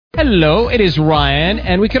Hello, it is Ryan,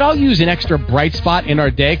 and we could all use an extra bright spot in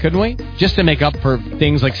our day, couldn't we? Just to make up for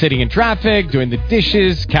things like sitting in traffic, doing the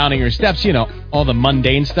dishes, counting your steps, you know, all the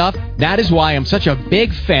mundane stuff. That is why I'm such a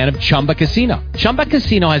big fan of Chumba Casino. Chumba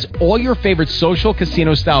Casino has all your favorite social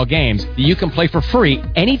casino-style games that you can play for free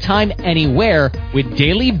anytime, anywhere with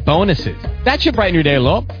daily bonuses. That should brighten your day a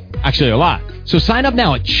little. Actually, a lot. So sign up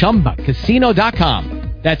now at ChumbaCasino.com.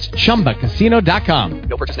 That's ChumbaCasino.com.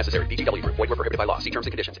 No purchase necessary. VGW Group. Void where prohibited by law. See terms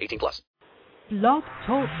and conditions. 18+. Blog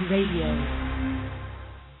Talk Radio.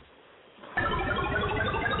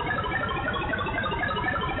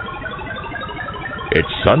 It's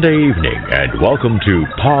Sunday evening, and welcome to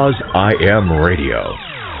Pause I Am Radio.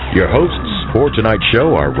 Your hosts for tonight's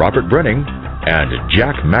show are Robert Brenning and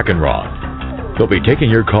Jack McEnroth. They'll be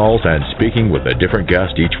taking your calls and speaking with a different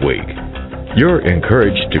guest each week. You're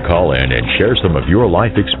encouraged to call in and share some of your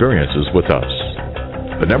life experiences with us.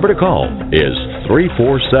 The number to call is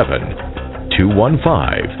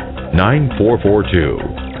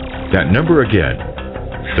 347-215-9442. That number again,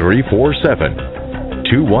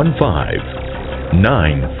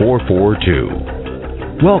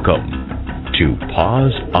 347-215-9442. Welcome to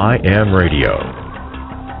Pause I Am Radio.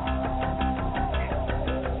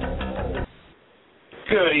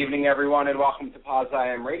 Good evening, everyone, and welcome to Pause I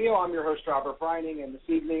Am Radio. I'm your host, Robert Breining, and this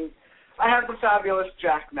evening I have the fabulous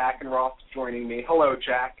Jack McEnroth joining me. Hello,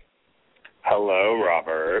 Jack. Hello,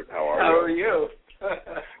 Robert. How are you?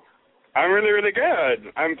 I'm really, really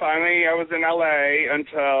good. I was in L.A.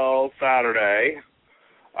 until Saturday,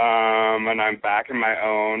 and I'm back in my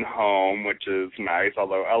own home, which is nice,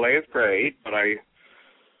 although L.A. is great, but I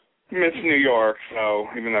miss New York, so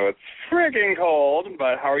even though it's freaking cold,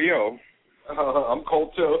 but how are you? I'm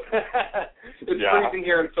cold, too. It's freezing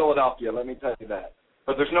here in Philadelphia, let me tell you that.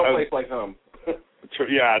 But there's no place like home.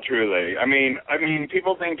 Yeah, truly. I mean,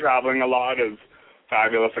 people think traveling a lot is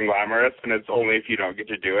fabulous and glamorous, and it's only if you don't get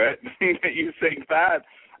to do it that you think that.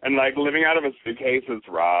 And, like, living out of a suitcase is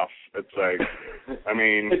rough. It's like, I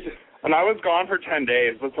mean, and I was gone for 10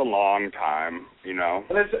 days. That's a long time, you know.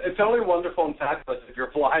 And it's only wonderful and fabulous if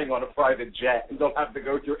you're flying on a private jet and don't have to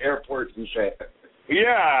go through airports and shit.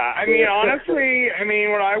 Yeah, I mean, honestly,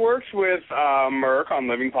 when I worked with Merck on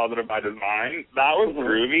Living Positive by Design, that was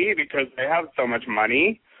groovy because they have so much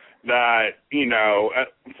money that, you know,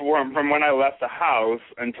 from when I left the house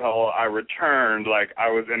until I returned, like, I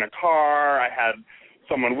was in a car, I had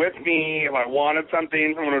someone with me, if I wanted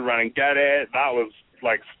something, someone would run and get it. That was,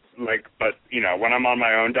 like, but, you know, when I'm on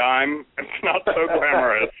my own dime, it's not so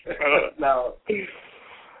glamorous. No. Yeah.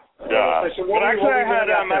 But actually,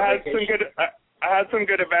 I had some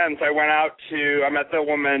good events. I met the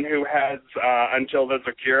woman who heads Until There's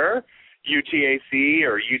a Cure, UTAC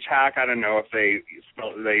or UTAC. I don't know if they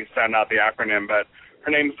send out the acronym, but her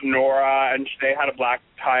name's Nora, and they had a black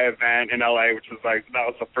tie event in LA, which was like, that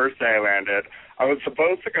was the first day I landed. I was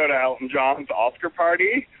supposed to go to Elton John's Oscar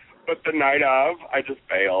party, but the night of, I just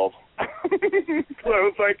bailed. So it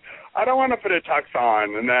was like, I don't want to put a tux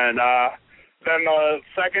on. And then the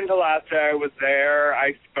second to last day I was there,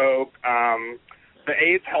 I spoke. The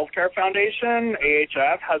AIDS Healthcare Foundation,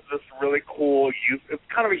 AHF, has this really cool youth. It's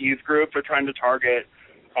kind of a youth group. They're trying to target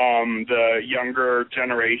the younger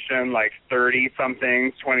generation, like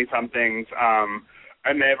 30-somethings, 20-somethings,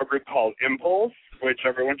 and they have a group called Impulse, which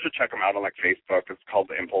everyone should check them out on, like, Facebook. It's called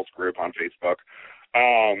the Impulse Group on Facebook.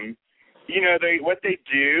 You know, what they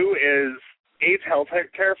do is AIDS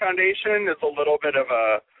Healthcare Foundation is a little bit of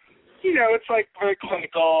a, you know, it's like very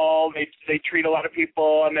clinical. They treat a lot of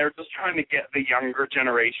people, and they're just trying to get the younger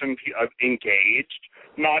generation engaged,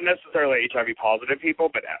 not necessarily HIV positive people,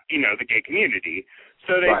 but, you know, the gay community.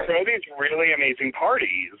 So they throw these really amazing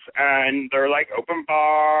parties, and they're like open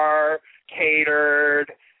bar,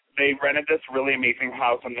 catered. They rented this really amazing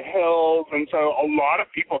house in the hills, and so a lot of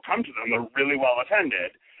people come to them. They're really well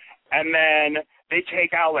attended. And then they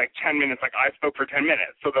take out like 10 minutes, like I spoke for 10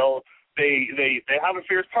 minutes. So They have a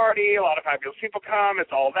fierce party, a lot of fabulous people come,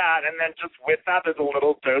 it's all that, and then just with that there's a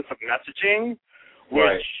little dose of messaging,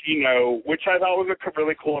 which, you know, which I thought was a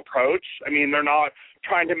really cool approach. I mean, they're not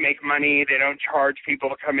trying to make money, they don't charge people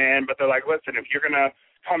to come in, but they're like, listen, if you're going to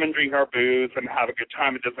come and drink our booze and have a good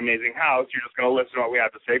time at this amazing house, you're just going to listen to what we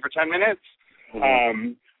have to say for 10 minutes.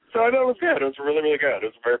 So I thought it was good. It was really, really good.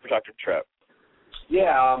 It was a very productive trip.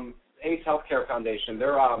 Yeah, AIDS Healthcare Foundation,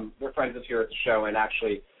 they're friends of here at the show, and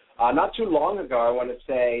actually, not too long ago, I want to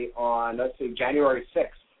say on, January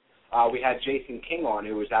 6th, we had Jason King on,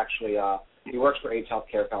 who was actually, he works for AIDS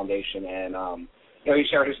Healthcare Foundation, and, you know, he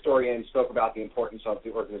shared his story and spoke about the importance of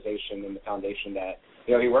the organization and the foundation that,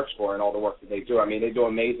 you know, he works for and all the work that they do. I mean, they do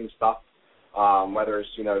amazing stuff whether it's,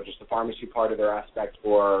 just the pharmacy part of their aspect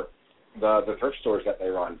or the thrift stores that they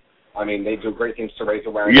run. I mean, they do great things to raise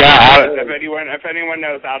awareness. Yeah, if anyone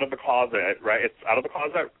knows Out of the Closet, right? It's Out of the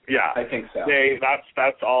Closet? Yeah. I think so.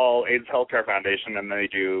 That's all AIDS Healthcare Foundation, and they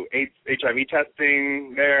do AIDS, HIV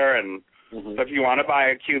testing there, and so if you want to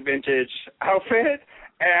buy a cute vintage outfit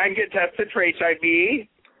and get tested for HIV,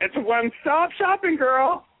 it's a one-stop shopping,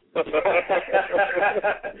 girl.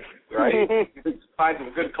 Right? Find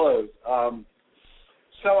some good clothes.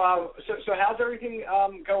 So how's everything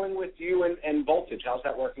going with you and Voltage? How's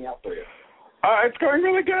that working out for you? It's going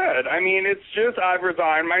really good. I mean, it's just I've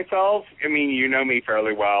resigned myself. I mean, you know me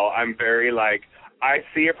fairly well. I'm very I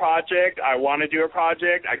see a project, I want to do a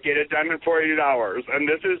project, I get it done in 48 hours. And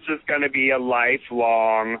this is just going to be a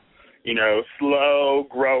lifelong, slow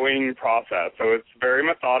growing process. So it's very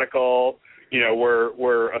methodical.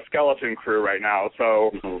 We're a skeleton crew right now.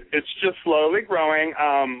 So it's just slowly growing.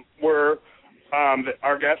 Our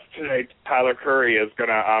guest today, Tyler Curry, is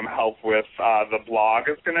going to help with the blog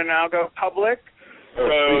is going to now go public.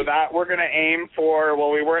 So that we're going to aim for,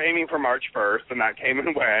 we were aiming for March 1st, and that came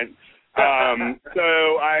and went.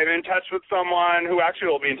 So I'm in touch with someone who actually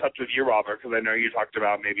will be in touch with you, Robert, because I know you talked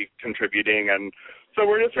about maybe contributing. And so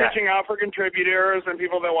we're just reaching out for contributors and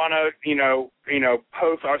people that want to,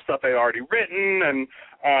 post our stuff they've already written.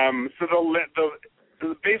 And so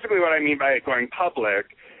basically what I mean by it going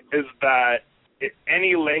public is that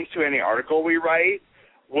any link to any article we write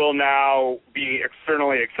will now be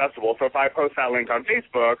externally accessible. So if I post that link on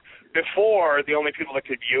Facebook, before the only people that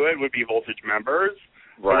could view it would be Voltage members.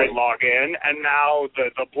 Right. Who would log in, and now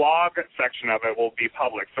the blog section of it will be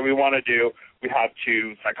public. So we have 2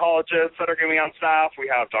 psychologists that are going to be on staff. We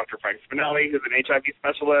have Dr. Frank Spinelli, who's an HIV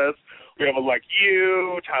specialist. We have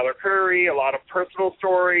you, Tyler Curry, a lot of personal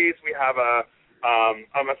stories. We have a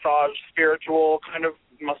spiritual kind of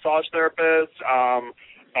massage therapist, a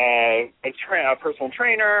personal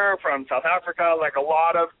trainer from South Africa, a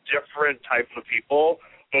lot of different types of people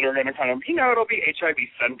that are going to kind of, it'll be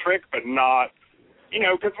HIV-centric, but not,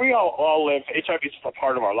 because we all live, HIV is just a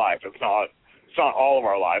part of our life. It's not all of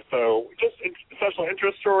our life. So just special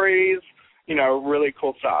interest stories, really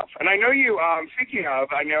cool stuff. And I know you, speaking of,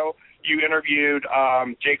 I know you interviewed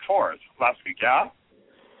Jake Forrest last week, yeah?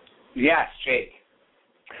 Yes, Jake.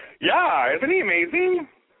 Yeah, isn't he amazing?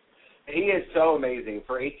 He is so amazing.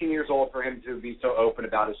 For 18 years old, for him to be so open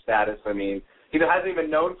about his status, I mean, he hasn't even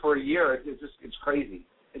known for a year. It's crazy.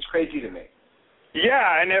 It's crazy to me.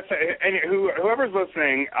 Yeah, and whoever's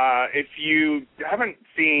listening, if you haven't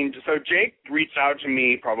seen, so Jake reached out to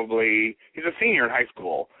me he's a senior in high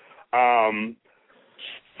school,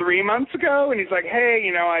 3 months ago, and he's like,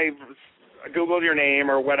 hey, I Googled your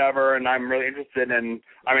name or whatever, and I'm really interested I'm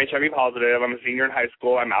HIV positive, I'm a senior in high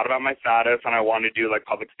school, I'm out about my status, and I want to do,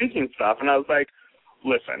 public speaking stuff. And I was like,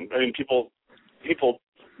 listen, I mean, people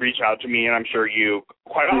reach out to me, and I'm sure you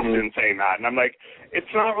quite often saying that. And I'm like,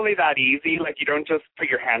 it's not really that easy. You don't just put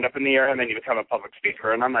your hand up in the air and then you become a public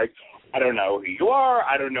speaker. And I'm like, I don't know who you are.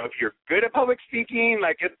 I don't know if you're good at public speaking.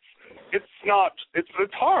 It's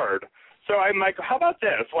hard. So I'm like, how about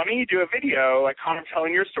this? Why don't you do a video, kind of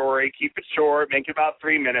telling your story, keep it short, make it about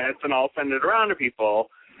 3 minutes, and I'll send it around to people.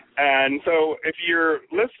 And so if you're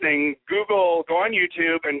listening, go on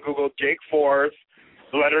YouTube and Google Jake Forrest,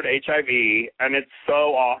 the letter to HIV, and it's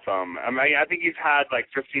so awesome. I mean, I think he's had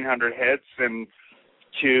 1,500 hits in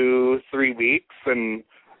 2-3 weeks, and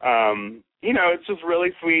it's just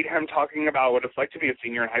really sweet him talking about what it's like to be a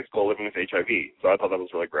senior in high school living with HIV. So I thought that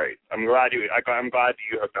was really great. I'm glad you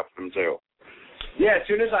hooked up with him too. Yeah, as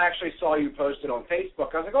soon as I actually saw you post it on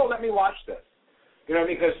Facebook, I was like, oh, let me watch this.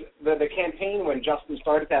 Because the campaign when Justin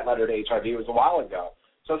started that letter to HIV was a while ago.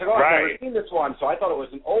 So I was like, I've never seen this one, so I thought it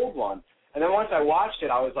was an old one. And then once I watched it,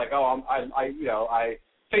 I was like, I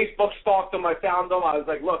Facebook stalked them. I found them. I was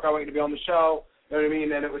like, look, I want you to be on the show. You know what I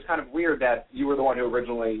mean? And it was kind of weird that you were the one who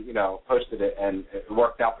originally, posted it, and it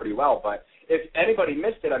worked out pretty well. But if anybody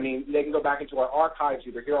missed it, I mean, they can go back into our archives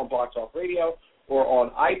either here on Blog Talk Radio or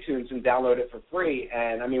on iTunes and download it for free.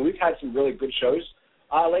 And, I mean, we've had some really good shows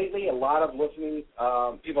lately. A lot of listening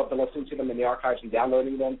people have been listening to them in the archives and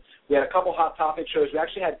downloading them. We had a couple Hot Topic shows. We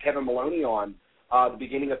actually had Kevin Maloney on the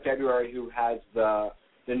beginning of February, who has the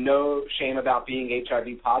No Shame About Being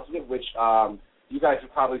HIV Positive, which you guys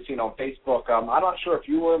have probably seen on Facebook. I'm not sure if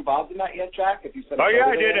you were involved in that yet, Jack. If you said, I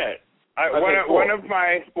did it. Cool. One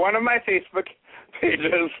of my Facebook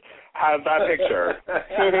pages has that picture.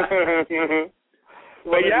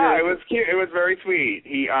 But yeah, it was cute. It was very sweet.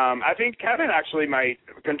 I think Kevin actually might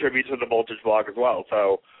contribute to the Voltage blog as well.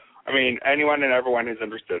 So, I mean, anyone and everyone who's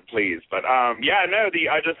interested, please. But I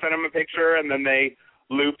just sent him a picture, and then they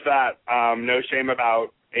loop that no shame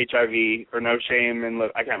about HIV, or no shame in,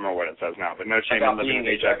 I can't remember what it says now, but no shame in living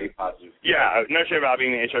HIV positive. Yeah, no shame about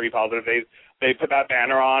being HIV positive. They put that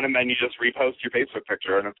banner on, and then you just repost your Facebook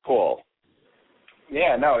picture, and it's cool.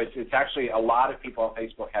 Yeah, no, it's actually a lot of people on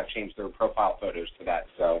Facebook have changed their profile photos to that,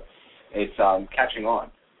 so it's catching on.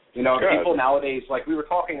 You know, Good. People nowadays, like we were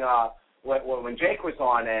talking when Jake was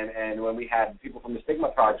on and when we had people from the Stigma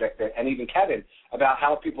Project and even Kevin about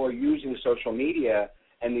how people are using social media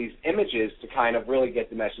and these images to kind of really get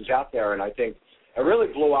the message out there. And I think it really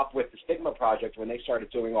blew up with the Stigma Project when they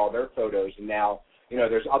started doing all their photos, and now, you know,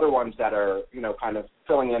 there's other ones that are, you know, kind of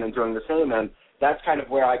filling in and doing the same, and that's kind of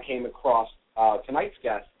where I came across tonight's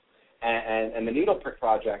guest and the Needle Prick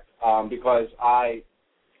Project, because I,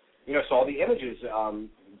 you know, saw the images,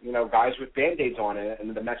 you know, guys with Band-Aids on it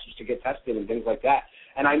and the message to get tested and things like that.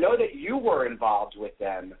 And I know that you were involved with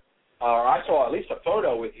them, or I saw at least a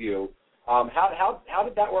photo with you. How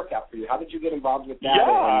did that work out for you? How did you get involved with that?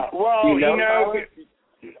 Yeah, well, you know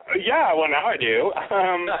yeah, well, now I do.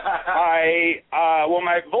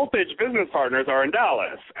 My Voltage business partners are in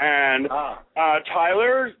Dallas, and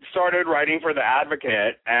Tyler started writing for The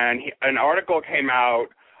Advocate, and an article came out.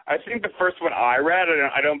 I think the first one I read,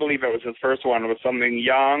 and I don't believe it was his first one, was something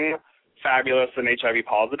young, fabulous, and HIV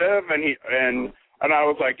positive, and I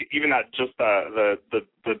was like, even that just the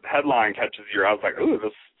headline catches your. I was like, ooh,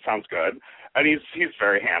 this sounds good, and he's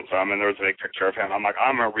very handsome, and there was a big picture of him. I'm like,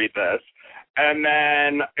 I'm gonna read this. And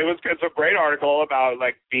then it's a great article about,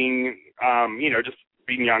 like, being, you know, just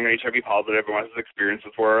being young and HIV positive and what his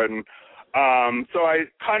experiences were. And so I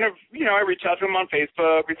kind of, you know, I reached out to him on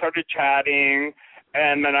Facebook. We started chatting.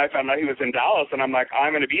 And then I found out he was in Dallas. And I'm like,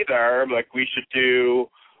 I'm going to be there. Like, I should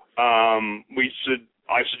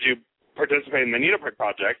participate in the Needle Prick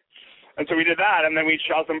Project. And so we did that. And then we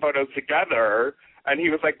shot some photos together. And he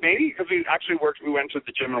was like, maybe, because we went to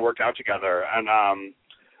the gym and worked out together.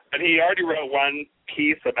 And he already wrote one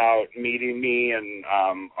piece about meeting me and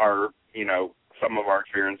our, you know, some of our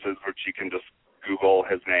experiences, which you can just Google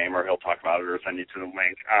his name, or he'll talk about it or send you to the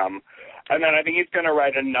link. And then I think he's going to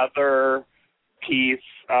write another piece,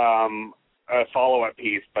 a follow-up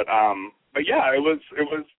piece. But yeah,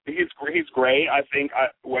 he's great. I think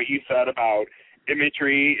what you said about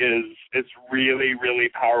imagery is really, really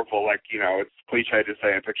powerful. Like, you know, it's cliche to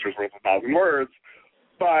say a picture's worth 1,000 words,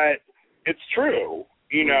 but it's true.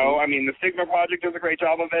 You know, I mean, the Stigma Project does a great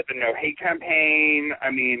job of it. The No Hate campaign.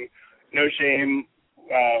 I mean, No Shame,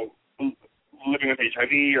 living with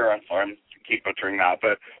HIV. Or I'm sorry, I keep butchering that,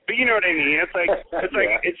 but you know what I mean. It's like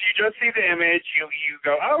it's you just see the image, you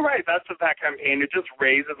go, oh right, that's that campaign. It just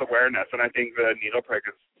raises awareness, and I think the Needle Prick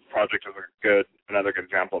Project is another good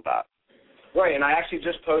example of that. Right, and I actually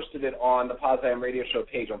just posted it on the Pause I Am Radio Show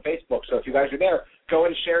page on Facebook. So if you guys are there, go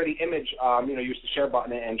and share the image. Use the share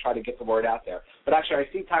button and try to get the word out there. But actually, I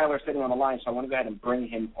see Tyler sitting on the line, so I want to go ahead and bring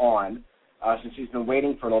him on since he's been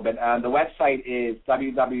waiting for a little bit. The website is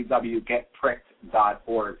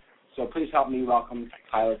www.getpricked.org. So please help me welcome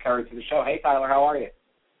Tyler Curry to the show. Hey, Tyler, how are you?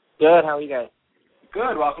 Good. How are you guys?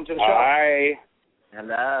 Good. Welcome to the show. Hi.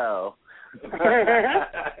 Hello.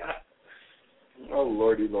 Oh,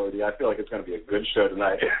 lordy. I feel like it's going to be a good show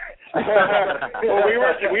tonight. Well,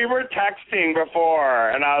 we were texting before,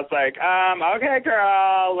 and I was like, okay,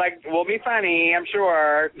 girl, like, we'll be funny, I'm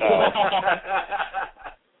sure. So.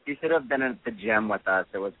 You should have been at the gym with us.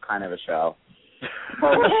 It was kind of a show.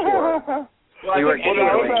 Oh, sure. Well,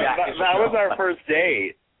 that was our first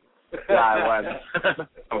date. Yeah, it was.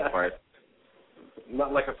 Of course.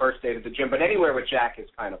 Not like a first date at the gym, but anywhere with Jack is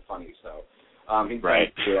kind of funny, so he's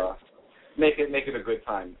right. To make it a good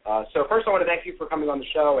time. So first I want to thank you for coming on the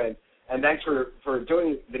show, and thanks for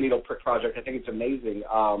doing the Needle Prick Project. I think it's amazing.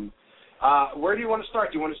 Where do you want to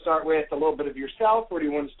start? Do you want to start with a little bit of yourself, or do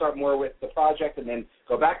you want to start more with the project and then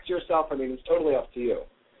go back to yourself? I mean, it's totally up to you.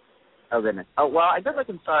 Oh, goodness. Oh, well, I guess I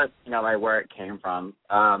can start, by where it came from.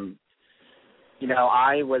 I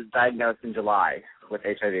was diagnosed in July with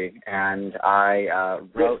HIV, and I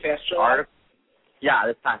wrote articles. Yeah,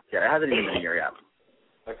 this past year. It hasn't even been a year yet.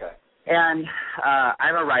 Okay. And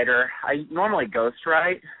I'm a writer. I normally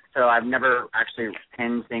ghostwrite, so I've never actually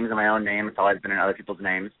penned things in my own name. It's always been in other people's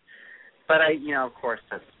names. But I, of course,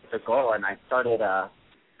 that's the goal, and I started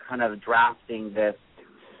kind of drafting this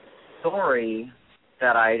story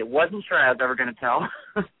that I wasn't sure I was ever going to tell.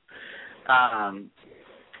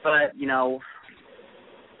 But,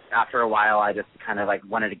 after a while, I just kind of,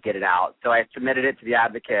 wanted to get it out. So I submitted it to The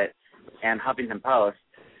Advocate and Huffington Post,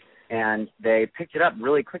 and they picked it up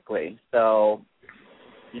really quickly. So,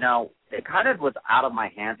 it kind of was out of my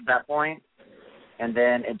hands at that point, and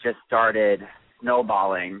then it just started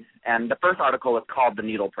snowballing. And the first article was called The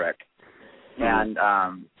Needle Prick. And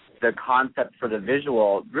the concept for the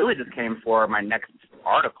visual really just came for my next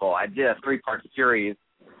article. I did a 3-part series.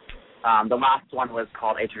 The last one was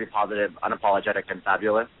called HIV Positive, Unapologetic, and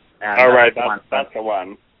Fabulous. And that's the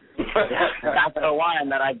one. That's the one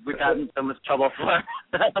that we got in so much trouble for.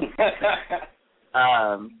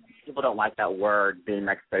 People don't like that word, being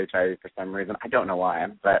next to HIV, for some reason. I don't know why,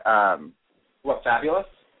 but what, fabulous?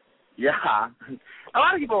 Yeah, a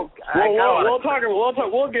lot of people.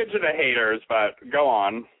 We'll get to the haters, but go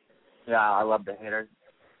on. Yeah, I love the haters.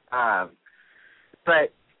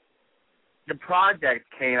 But the project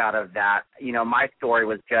came out of that. You know, my story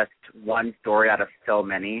was just one story out of so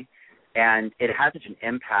many, and it had such an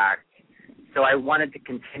impact. So I wanted to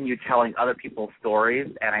continue telling other people's stories,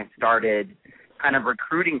 and I started kind of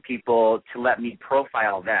recruiting people to let me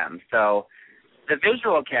profile them. So the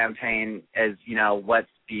visual campaign is, you know, what's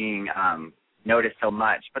being noticed so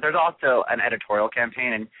much. But there's also an editorial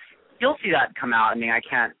campaign, and you'll see that come out. I mean, I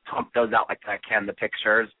can't pump those out like I can the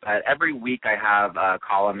pictures, but every week I have a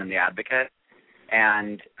column in The Advocate,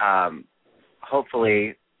 and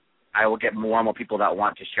hopefully I will get more and more people that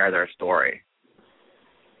want to share their story.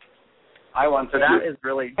 So that is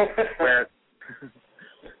really where –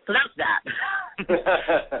 so that's that.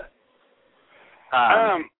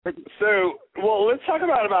 Let's talk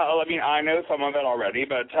about. I mean, I know some of it already,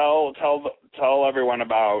 but tell everyone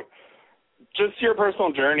about just your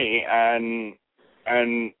personal journey and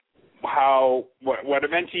how what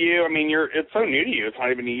it meant to you. I mean, it's so new to you. It's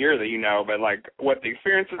not even a year that you know, but like what the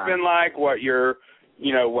experience has been like. What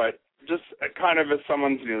just kind of as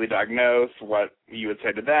someone's newly diagnosed, what you would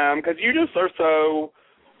say to them, because you just are so.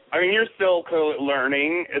 I mean, you're still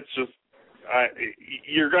learning. It's just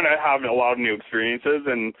you're going to have a lot of new experiences,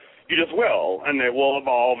 and you just will, and it will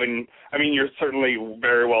evolve. And, I mean, you're certainly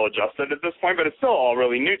very well adjusted at this point, but it's still all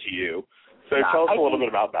really new to you. So tell us a little bit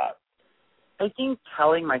about that. I think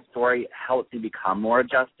telling my story helps me become more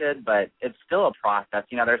adjusted, but it's still a process.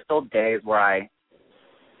 You know, there's still days where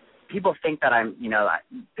people think that I'm, you know,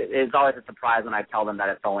 it's always a surprise when I tell them that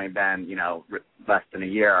it's only been, you know, less than a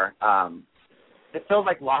year. It feels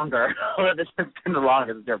like longer. It's been the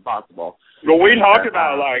longest as possible. Well, we talked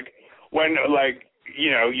about, like, when, like,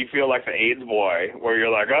 you know, you feel like the AIDS boy, where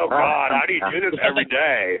you're like, oh, God, how do you do this every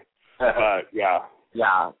day? But, yeah.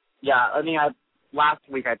 Yeah. I mean, last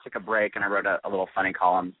week I took a break and I wrote a little funny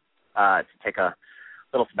column to take a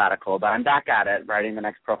little sabbatical, but I'm back at it, writing the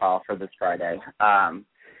next profile for this Friday. I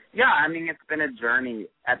mean, it's been a journey.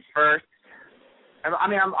 At first, I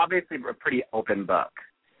mean, I'm obviously a pretty open book.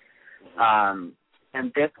 And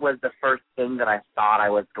this was the first thing that I thought I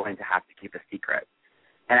was going to have to keep a secret.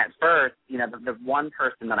 And at first, you know, the one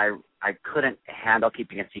person that I couldn't handle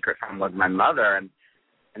keeping a secret from was my mother, and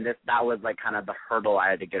that was like kind of the hurdle I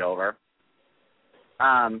had to get over.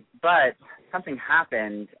 But something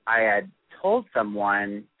happened. I had told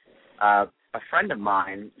someone, a friend of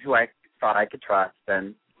mine who I thought I could trust,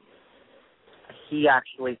 and he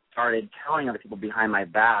actually started telling other people behind my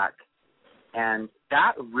back, and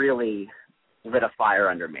that really lit a fire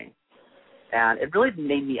under me. And it really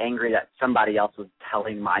made me angry that somebody else was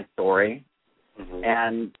telling my story. Mm-hmm.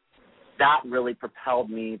 And that really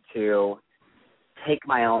propelled me to take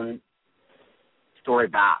my own story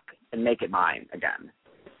back and make it mine again.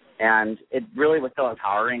 And it really was so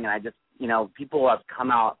empowering. And I just, you know, people have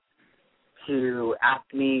come out to ask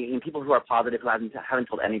me, you know, people who are positive who haven't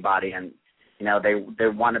told anybody, and, you know, they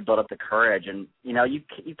want to build up the courage. And, you know, you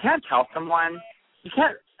can't tell someone, you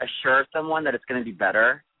can't assure someone that it's going to be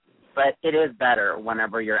better, but it is better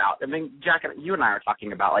whenever you're out. I mean, Jack, you and I are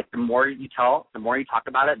talking about, like, the more you talk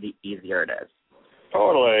about it, the easier it is.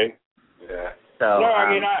 Totally. Yeah. So, no, I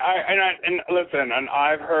mean, and listen, and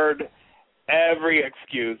I've heard every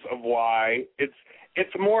excuse of why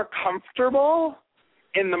it's more comfortable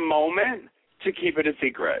in the moment to keep it a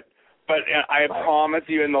secret. But I promise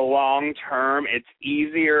you, in the long term, it's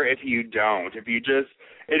easier if you don't. If you just,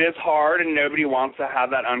 it is hard, and nobody wants to have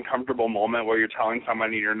that uncomfortable moment where you're telling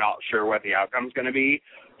somebody you're not sure what the outcome's going to be.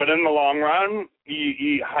 But in the long run,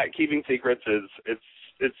 keeping secrets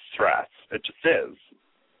it's stress. It just is.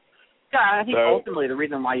 Yeah, I think ultimately the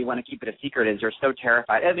reason why you want to keep it a secret is you're so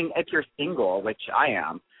terrified. I mean, if you're single, which I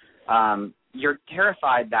am, you're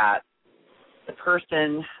terrified that the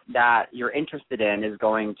person that you're interested in is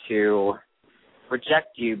going to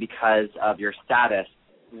reject you because of your status,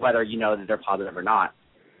 whether you know that they're positive or not.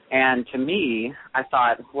 And to me, I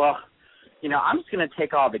thought, well, you know, I'm just going to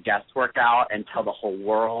take all the guesswork out and tell the whole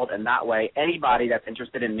world, and that way anybody that's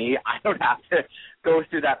interested in me, I don't have to go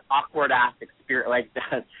through that awkward-ass experience, like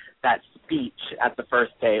speech at the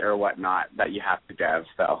first date or whatnot that you have to give.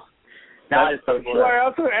 So that is so true.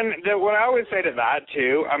 Well, what I always say to that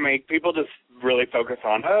too, I mean, people just really focus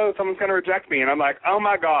on, oh, someone's going to reject me, and I'm like, oh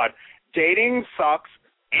my God, dating sucks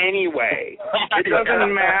anyway. It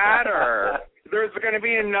doesn't matter. There's going to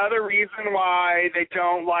be another reason why they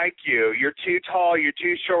don't like you. You're too tall. You're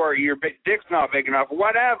too short. Your dick's not big enough.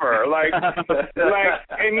 Whatever.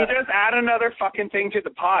 And you just add another fucking thing to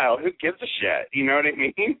the pile. Who gives a shit? You know what I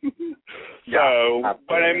mean? Yeah, so,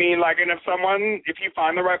 but I mean, like, and if you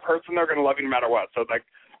find the right person, they're going to love you no matter what. So, like,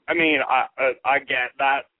 I mean, I get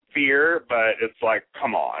that fear, but it's like,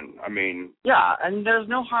 come on. I mean, yeah, and there's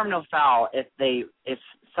no harm, no foul if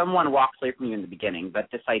someone walks away from you in the beginning. But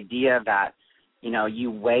this idea that you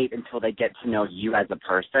wait until they get to know you as a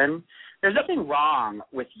person. There's nothing wrong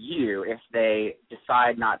with you if they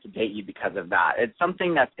decide not to date you because of that. It's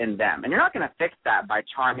something that's in them. And you're not going to fix that by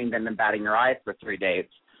charming them and batting your eyes for 3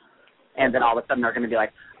 dates. And then all of a sudden they're going to be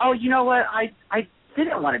like, oh, you know what, I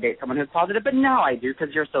didn't want to date someone who's positive, but now I do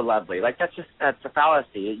because you're so lovely. Like, that's a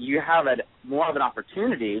fallacy. You have more of an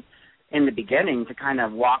opportunity in the beginning to kind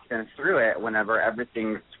of walk them through it whenever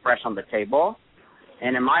everything's fresh on the table.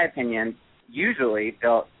 And in my opinion, usually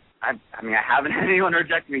I haven't had anyone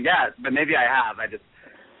reject me yet, but maybe I have. I just,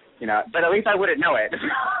 but at least I wouldn't know it.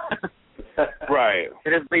 Right.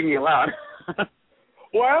 It just leave me alone.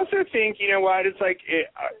 Well, I also think, you know what, it's like,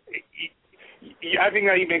 I think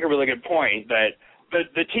that you make a really good point that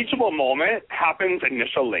the teachable moment happens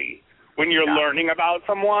initially when you're learning about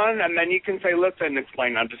someone, and then you can say, listen,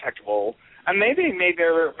 explain undetectable. And maybe it may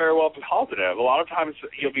very, very well be positive. A lot of times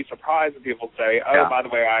you'll be surprised when people say, oh, by the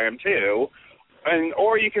way, I am too.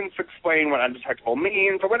 Or you can explain what undetectable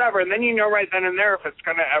means or whatever, and then you know right then and there if it's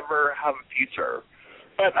going to ever have a future.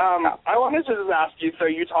 But I wanted to just ask you, so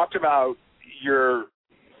you talked about you're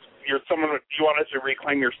someone, you wanted to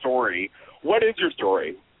reclaim your story. What is your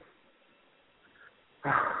story?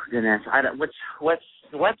 Oh, goodness.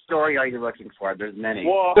 What story are you looking for? There's many.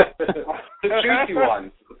 Well, the juicy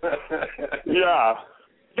ones. Yeah.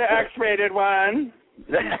 The X-rated one.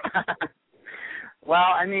 Well,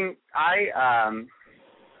 I mean, I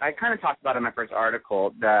kind of talked about in my first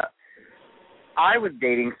article that I was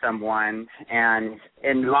dating someone, and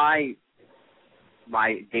in my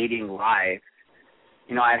dating life,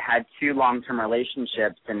 I'd had 2 long-term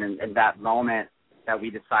relationships, and in that moment that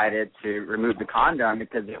we decided to remove the condom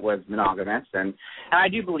because it was monogamous. And I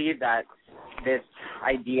do believe that this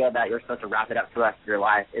idea that you're supposed to wrap it up for the rest of your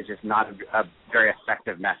life is just not a very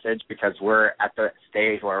effective message, because we're at the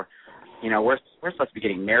stage where, we're supposed to be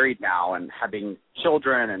getting married now and having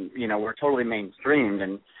children, and, we're totally mainstreamed.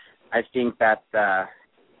 And I think that the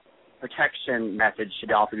protection message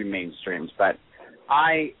should also be mainstreamed. But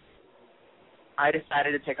I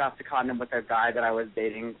decided to take off the condom with a guy that I was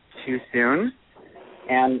dating too soon.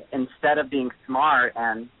 And instead of being smart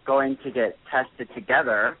and going to get tested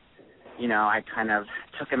together, I kind of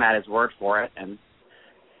took him at his word for it, and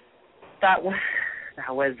that was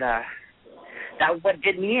what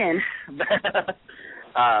did me in.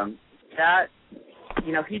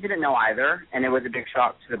 He didn't know either, and it was a big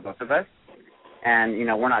shock to the both of us. And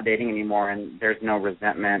we're not dating anymore, and there's no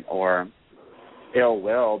resentment or ill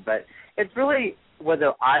will, but it really was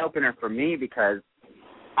an eye opener for me, because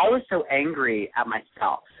I was so angry at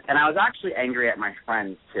myself, and I was actually angry at my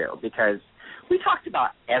friends too, because we talked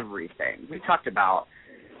about everything. We talked about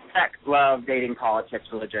sex, love, dating, politics,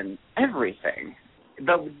 religion, everything.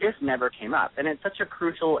 But this never came up, and it's such a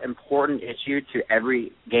crucial, important issue to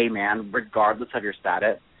every gay man, regardless of your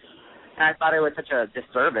status. And I thought it was such a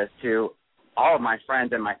disservice to all of my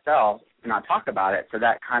friends and myself to not talk about it, so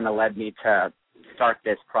that kind of led me to start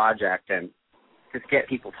this project and just get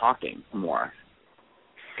people talking more.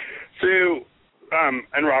 So,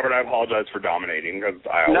 and Robert, I apologize for dominating, because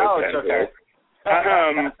I always tend to.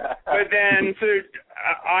 But then, so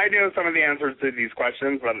I know some of the answers to these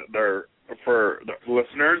questions, but they're for the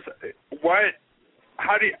listeners. What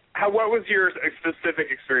was your specific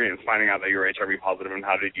experience finding out that you were HIV positive, and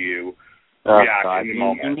how did you react in the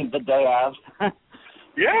moment? You mean the day of?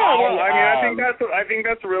 Yeah, well, I think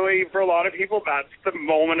that's really, for a lot of people, that's the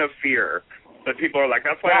moment of fear that people are like,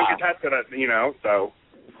 that's why I don't get tested, so.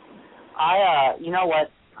 You know what?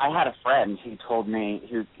 I had a friend who told me,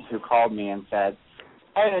 who called me and said,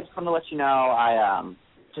 hey, I just wanted to let you know I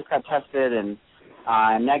just got tested and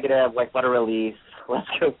I'm negative, like, what a relief. Let's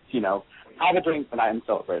go, have a drink tonight and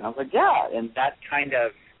celebrate. And I was like, yeah. And that kind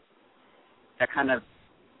of, I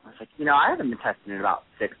was like, I haven't been tested in about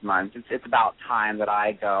 6 months. It's about time that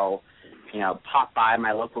I go, pop by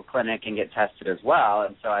my local clinic and get tested as well.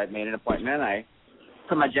 And so I made an appointment. I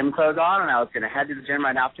put my gym clothes on, and I was going to head to the gym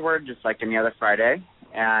right afterward, just like any other Friday.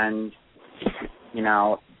 And, you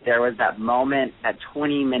know, there was that moment, that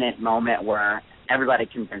 20-minute moment where everybody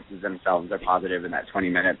convinces themselves they're positive in that 20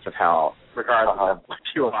 minutes of hell, regardless of what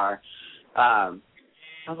you are. I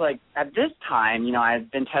was like, at this time, you know,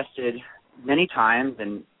 I've been tested many times,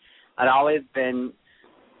 and I'd always been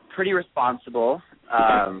pretty responsible.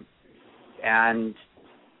 And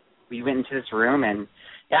we went into this room, and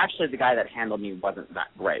actually the guy that handled me wasn't that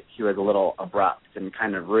great. He was a little abrupt and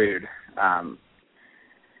kind of rude.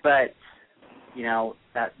 But, you know,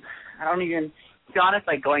 that I don't even, to be honest,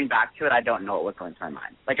 like going back to it, I don't know what was going through my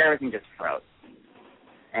mind. Like everything just froze.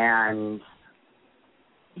 And,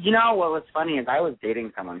 you know, what was funny is I was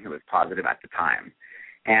dating someone who was positive at the time.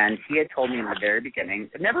 And he had told me in the very beginning,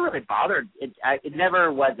 it never really bothered, it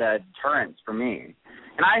never was a deterrence for me.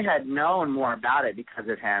 And I had known more about it because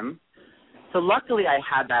of him. So luckily I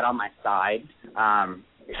had that on my side.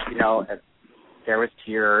 You know, there was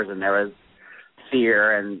tears and there was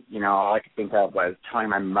fear, and, you know, all I could think of was telling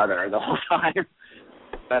my mother the whole time.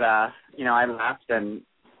 But, you know, I left and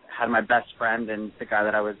had my best friend and the guy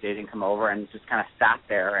that I was dating come over and just kind of sat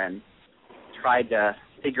there and tried to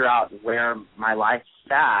figure out where my life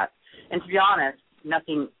sat. And to be honest,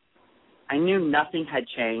 I knew nothing had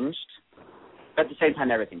changed, but at the same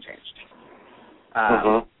time, everything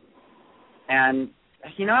changed. And,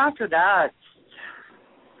 you know, after that,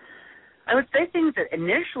 I would say things that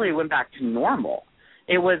initially went back to normal.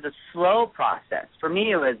 It was a slow process. For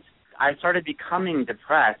me, I started becoming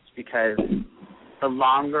depressed because the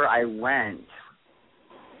longer I went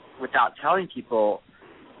without telling people,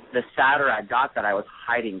 the sadder I got that I was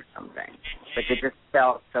hiding something. Like it just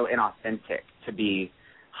felt so inauthentic to be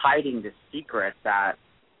hiding this secret that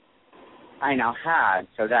I now had.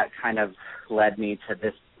 So that kind of led me to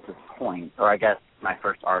this point, or I guess my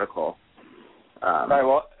first article. Right.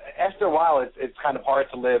 Well, after a while, it's kind of hard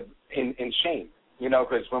to live in shame, you know,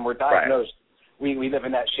 because when we're diagnosed, we live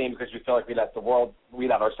in that shame because we feel like we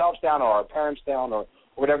let ourselves down or our parents down or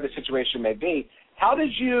whatever the situation may be. How did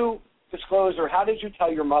you disclose, or how did you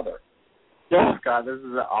tell your mother? Oh, God, this is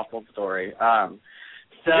an awful story. Did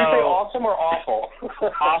you say awesome or awful?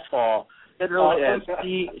 Awful. It really is.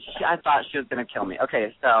 I thought she was going to kill me.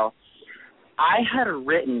 Okay, so I had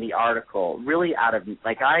written the article really out of,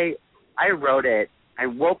 like, I wrote it. I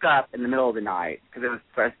woke up in the middle of the night because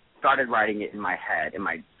I started writing it in my head, in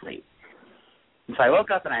my sleep. And so I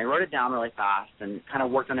woke up and I wrote it down really fast and kind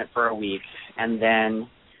of worked on it for a week. And then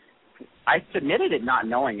I submitted it not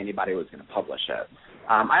knowing anybody was going to publish it.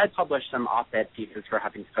 I had published some op-ed pieces for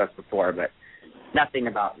Huffington Post before, but nothing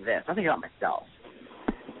about this, nothing about myself.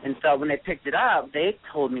 And so when they picked it up, they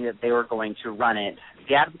told me that they were going to run it.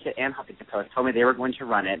 The Advocate and Huffington Post told me they were going to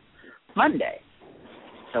run it Monday.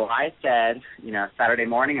 So I said, you know, Saturday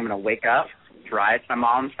morning I'm going to wake up, drive to my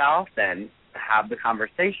mom's house, and have the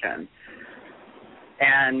conversation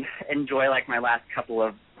and enjoy, like, my last couple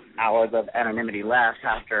of hours of anonymity left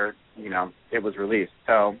after, you know, it was released.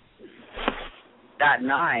 So that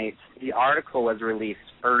night, the article was released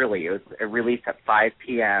early. It was released at 5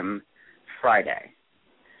 p.m. Friday.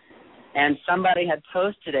 And somebody had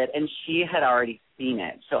posted it, and she had already seen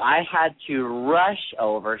it. So I had to rush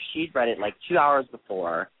over. She'd read it like 2 hours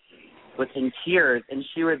before, in tears, and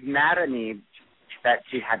she was mad at me that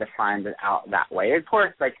she had to find it out that way. Of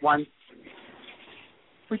course, like, once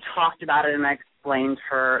we talked about it and I explained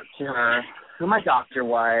to her who my doctor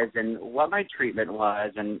was and what my treatment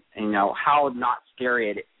was and, you know, how not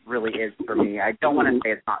scary it really is for me. I don't want to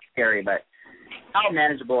say it's not scary, but how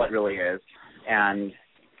manageable it really is, and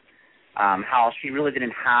how she really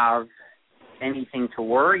didn't have anything to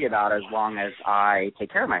worry about as long as I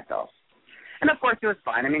take care of myself. And, of course, it was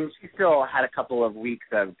fine. I mean, she still had a couple of weeks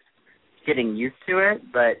of getting used to it,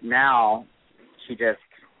 but now she just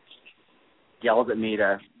yells at me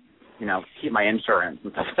to, you know, keep my insurance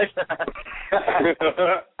and stuff like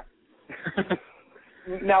that.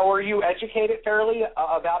 Now, were you educated fairly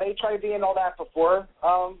about HIV and all that before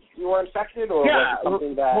you were infected, or was it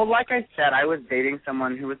something that... Well, like I said, I was dating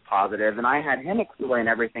someone who was positive, and I had him explain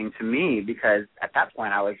everything to me because at that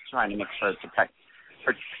point I was trying to make sure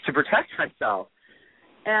to protect myself.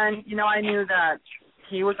 And, you know, I knew that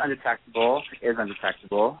he was undetectable,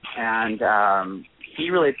 and he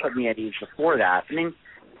really put me at ease before that. I mean,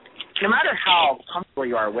 no matter how comfortable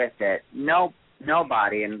you are with it,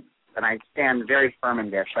 nobody, and I stand very firm in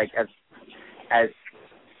this, like, as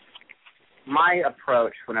my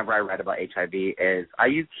approach whenever I write about HIV is I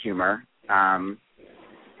use humor.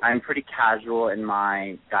 I'm pretty casual in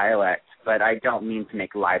my dialect, but I don't mean to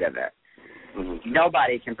make light of it. Mm-hmm.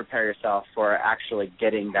 Nobody can prepare yourself for actually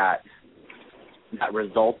getting that that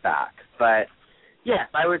result back. But yes,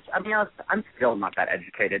 I'm still not that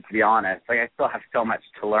educated, to be honest. Like, I still have so much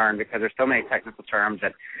to learn because there's so many technical terms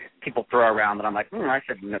that people throw around that I'm like, I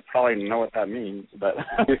should probably know what that means. But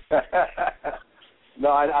no,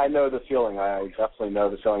 I know the feeling. I definitely know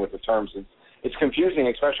the feeling with the terms. It's confusing,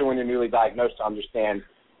 especially when you're newly diagnosed, to understand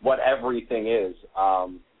what everything is.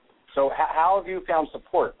 So how have you found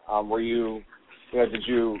support? Did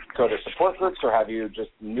you go to support groups, or have you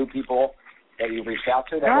just knew people that you reached out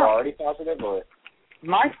to that were already positive? Or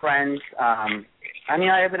my friends, I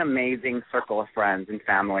have an amazing circle of friends and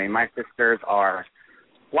family. My sisters are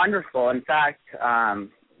wonderful. In fact,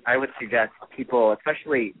 I would suggest people,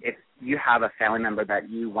 especially if you have a family member that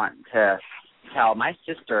you want to tell. My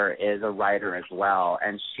sister is a writer as well,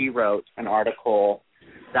 and she wrote an article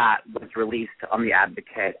that was released on The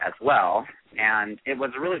Advocate as well, and it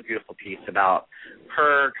was a really beautiful piece about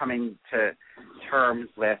her coming to terms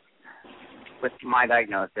with my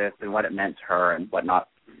diagnosis and what it meant to her and whatnot.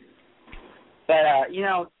 But,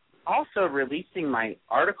 also releasing my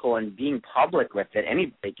article and being public with it,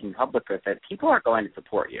 anybody can be public with it, people are going to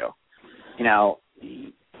support you.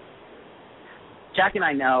 Jack and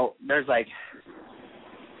I know there's like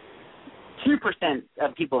 2%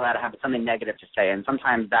 of people that have something negative to say, and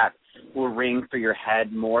sometimes that will ring through your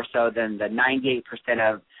head more so than the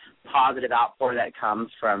 98% of positive outpour that comes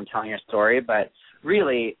from telling your story. But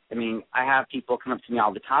really, I have people come up to me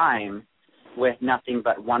all the time with nothing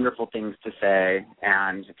but wonderful things to say,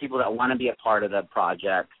 and people that want to be a part of the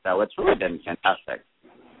project. So it's really been fantastic.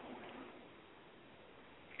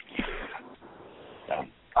 So.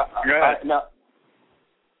 Go ahead. No.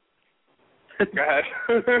 Go ahead.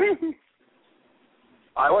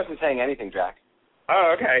 I wasn't saying anything, Jack.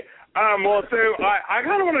 Oh, okay. So I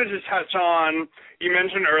kind of wanted to touch on, you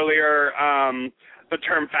mentioned earlier the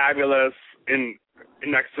term fabulous in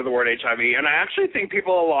next to the word HIV, and I actually think a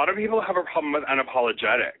lot of people have a problem with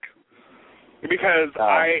unapologetic, because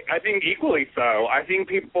I think equally so. I think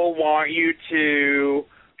people want you to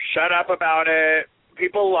shut up about it.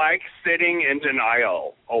 People like sitting in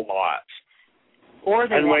denial a lot.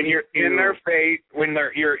 And when you're in their face,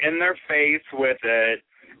 you're in their face with it,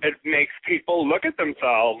 it makes people look at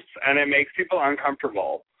themselves, and it makes people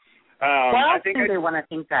uncomfortable. I think they want to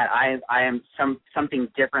think that I am something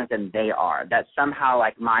different than they are, that somehow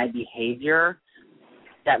like my behavior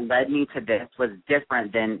that led me to this was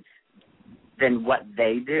different than what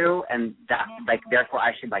they do, and that like therefore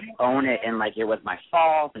I should like own it and like it was my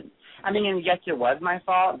fault. And yes, it was my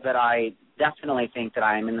fault, but I definitely think that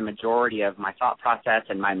I am in the majority of my thought process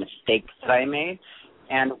and my mistakes that I made.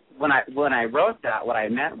 And when I wrote that, what I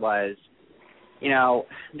meant was,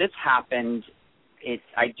 this happened.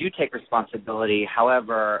 I do take responsibility.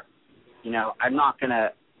 However, I'm not going to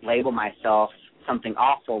label myself something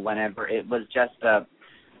awful whenever it was just a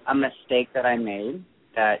mistake that I made.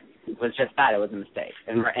 That was just that. It was a mistake.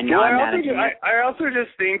 And now I'm managing it. I also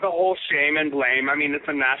just think the whole shame and blame, it's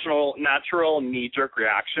a natural knee-jerk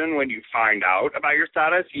reaction when you find out about your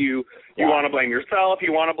status. You want to blame yourself.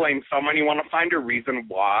 You want to blame someone. You want to find a reason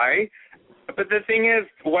why. But the thing is,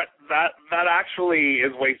 that actually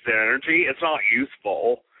is wasted energy. It's not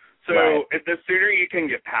useful. So the sooner you can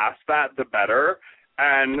get past that, the better.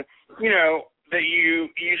 And, that you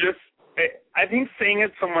just, I think saying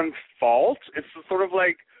it's someone's fault, it's sort of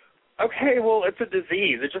like, okay, well, it's a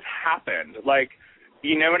disease. It just happened. Like,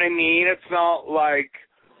 you know what I mean? It's not like,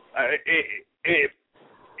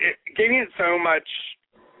 giving it so much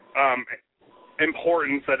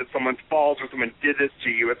importance that it's someone's fault or someone did this to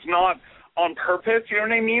you. It's not on purpose, you know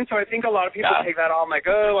what I mean? So I think a lot of people take that on like,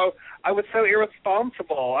 oh, I was so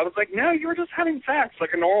irresponsible. I was like, no, you were just having sex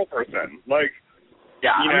like a normal person. Like,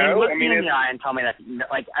 look me in the eye and tell me that,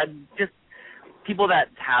 like, people that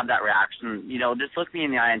have that reaction, just look me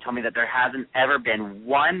in the eye and tell me that there hasn't ever been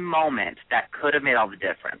one moment that could have made all the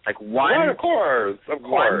difference. Like of course.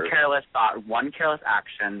 One careless thought, one careless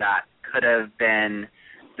action that could have been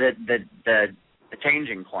the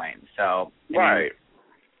changing point. So right.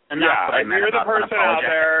 And if you're the person out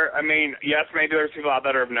there, yes, maybe there's people out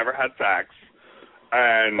there who have never had sex.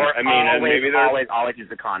 And and maybe there's always use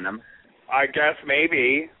a condom. I guess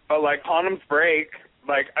maybe. But like condoms break.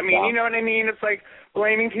 Like, you know what I mean? It's like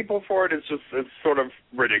blaming people for it is just, it's sort of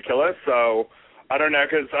ridiculous. So I don't know,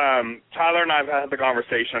 because Tyler and I have had the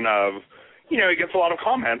conversation of, he gets a lot of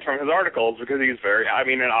comments from his articles because he's very,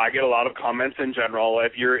 and I get a lot of comments in general.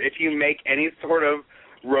 If you make any sort of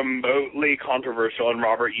remotely controversial, and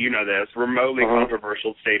Robert, you know this, remotely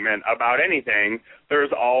controversial statement about anything, there's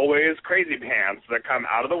always crazy pants that come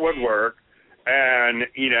out of the woodwork and,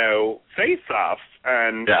 say stuff.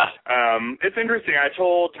 And it's interesting. I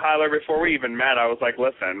told Tyler before we even met, I was like,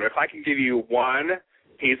 listen, if I can give you one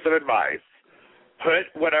piece of advice, put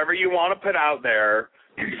whatever you want to put out there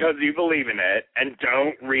because you believe in it, and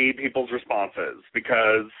don't read people's responses,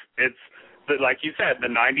 because it's, like you said, the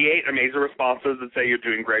 98 amazing responses that say you're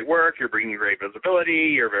doing great work, you're bringing great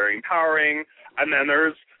visibility, you're very empowering, and then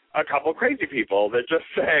there's a couple crazy people that just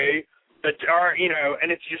say, that are,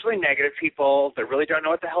 and it's usually negative people that really don't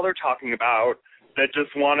know what the hell they're talking about, that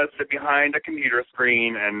just want to sit behind a computer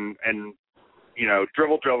screen and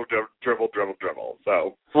dribble.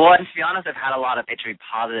 So. Well, and to be honest, I've had a lot of HIV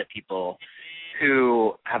positive people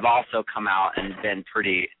who have also come out and been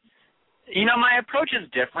pretty, my approach is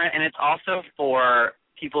different, and it's also for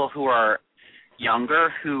people who are younger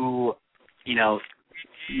who,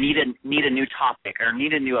 need a new topic or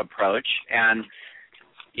need a new approach. And,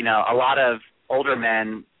 a lot of older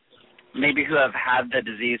men, maybe who have had the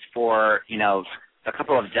disease for, a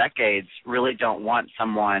couple of decades, really don't want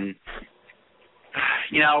someone,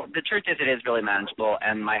 the truth is it is really manageable,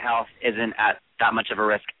 and my health isn't at that much of a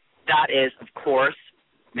risk. That is, of course,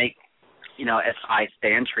 if I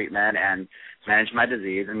stay in treatment and manage my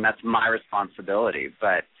disease, and that's my responsibility.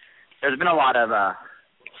 But there's been a lot of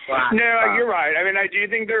No, you're right. I mean, I do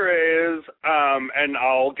think there is, and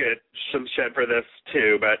I'll get some shit for this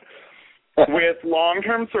too, but with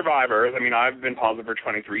long-term survivors, I mean, I've been positive for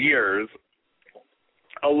 23 years,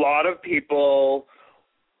 a lot of people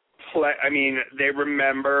they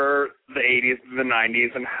remember the 80s and the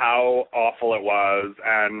 90s and how awful it was,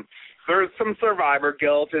 and there's some survivor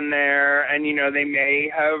guilt in there, and, they may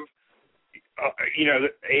have,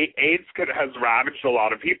 AIDS has ravaged a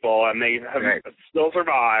lot of people, and they have still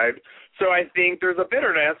survived. So I think there's a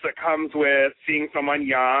bitterness that comes with seeing someone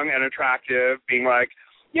young and attractive being like,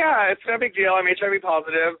 yeah, it's no big deal, I'm HIV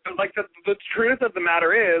positive. But, the truth of the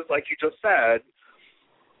matter is, like you just said,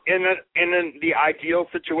 in the ideal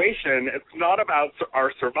situation, it's not about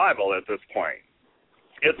our survival at this point.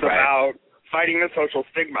 It's about fighting the social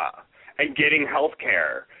stigma and getting health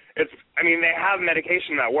care. They have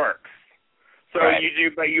medication that works. So you do,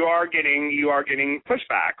 but you are getting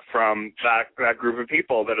pushback from that group of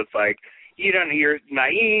people that it's like, you're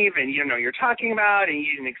naive and you don't know what you're talking about and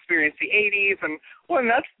you didn't experience the 80s, and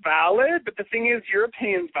that's valid, but the thing is your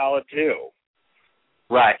opinion's valid too.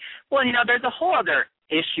 Right. Well, there's a whole other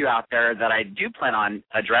issue out there that I do plan on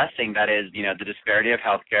addressing, that is, the disparity of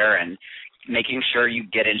healthcare and making sure you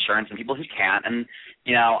get insurance and people who can't. And,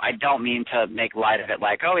 I don't mean to make light of it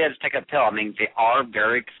like, oh, yeah, just take a pill. I mean, they are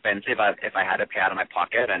very expensive if I had to pay out of my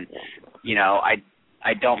pocket. And,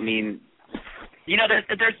 I don't mean,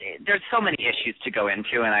 there's so many issues to go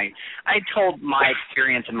into. And I told my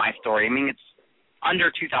experience and my story. I mean, it's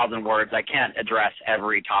under 2,000 words. I can't address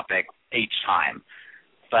every topic each time.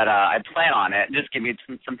 But I plan on it. Just give me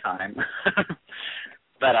some time.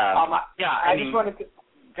 But, I just wanted to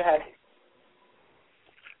go ahead.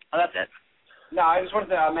 Oh, that's it. No, I just wanted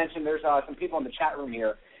to mention there's some people in the chat room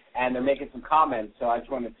here, and they're making some comments, so I just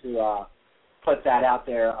wanted to put that out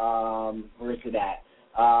there. Where is it at?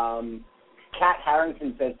 Kat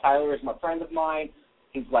Harrington says, Tyler is my friend of mine.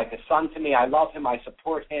 He's like a son to me. I love him. I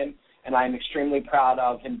support him, and I'm extremely proud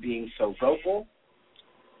of him being so vocal.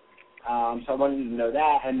 So I wanted you to know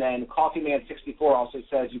that. And then CoffeeMan64 also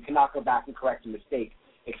says, you cannot go back and correct a mistake.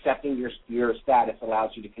 Accepting your status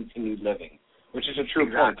allows you to continue living, which is a true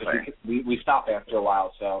point, because we stop after a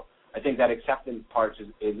while. So I think that acceptance part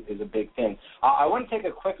is a big thing. I want to take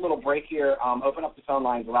a quick little break here, open up the phone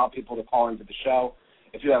lines, allow people to call into the show.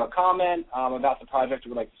 If you have a comment about the project or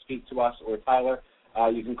would like to speak to us or Tyler,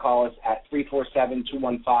 you can call us at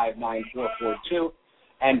 347-215-9442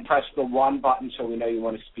 and press the 1 button so we know you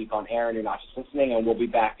want to speak on air and you're not just listening, and we'll be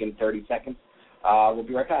back in 30 seconds. We'll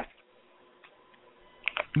be right back.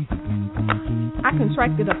 I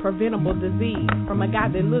contracted a preventable disease from a guy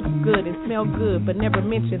that looked good and smelled good but never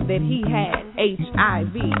mentioned that he had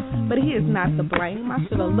HIV. But he is not to blame. I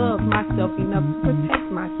should have loved myself enough to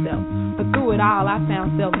protect myself. But through it all, I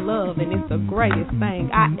found self-love, and it's the greatest thing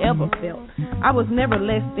I ever felt. I was never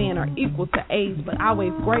less than or equal to AIDS, but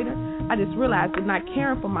always greater. I just realized that not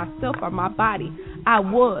caring for myself or my body, I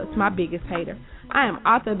was my biggest hater. I am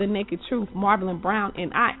author of The Naked Truth, Marvelyn Brown,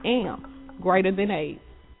 and I am greater than AIDS.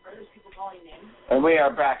 And we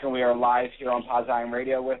are back, and we are live here on Pause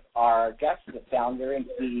Radio with our guest, the founder and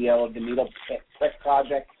CEO of the Needle Prick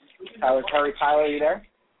Project, Tyler Curry. Tyler, are you there?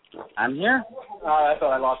 I'm here. I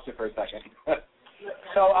thought I lost you for a second.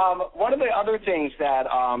 So one of the other things that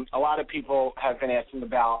a lot of people have been asking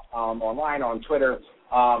about online on Twitter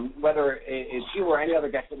whether it's you or any other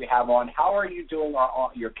guest that we have on, how are you doing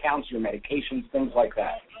your counts, your medications, things like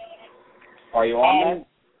that? Are you on that?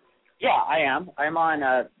 Yeah, I am. I'm on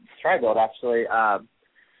Strigold, actually.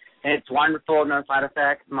 And it's wonderful, no side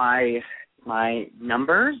effects. My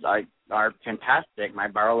numbers are fantastic. My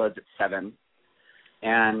viral load's at 7.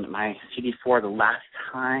 And my CD4, the last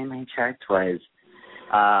time I checked, was,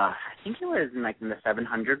 I think it was in the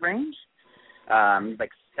 700 range,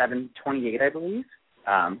 like 728, I believe.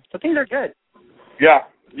 So things are good. Yeah,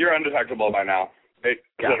 you're undetectable by now. It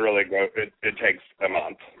literally goes. It takes a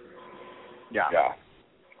month. Yeah.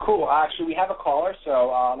 Cool. Actually, we have a caller,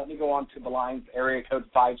 so let me go on to the line, area code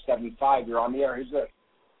 575. You're on the air. Who's this?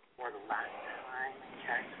 For the last time I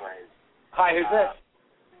checked was... Hi, who's this?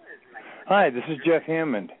 Hi, this is Jeff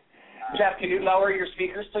Hammond. Jeff, can you lower your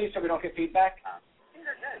speakers, please, so we don't get feedback?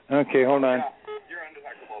 Okay, hold on. You're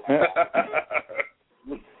undetectable.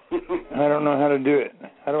 I don't know how to do it.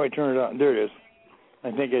 How do I turn it on? There it is. I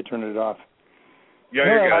think I turned it off. Yeah,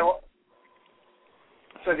 you're good.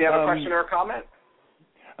 So do you have a question or a comment?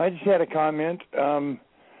 I just had a comment.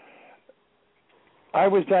 I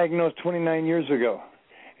was diagnosed 29 years ago,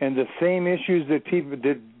 and the same issues that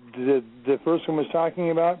the person was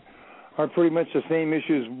talking about are pretty much the same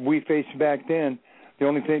issues we faced back then. The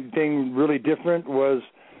only thing really different was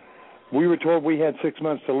we were told we had 6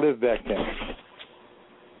 months to live back then.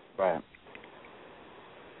 Right.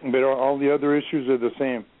 But all the other issues are the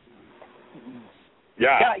same.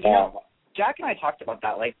 Yeah. Jack and I talked about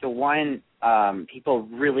that. Like, the one people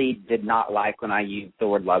really did not like when I used the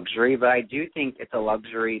word luxury, but I do think it's a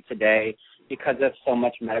luxury today because of so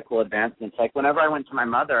much medical advancements. Like, whenever I went to my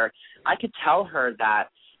mother, I could tell her that,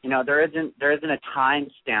 there isn't a time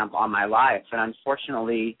stamp on my life. And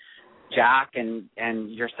unfortunately, Jack and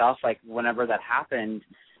yourself, like, whenever that happened,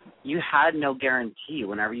 you had no guarantee.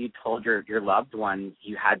 Whenever you told your loved ones,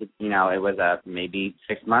 you had to, it was maybe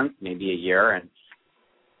 6 months, maybe a year, and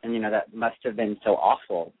that must have been so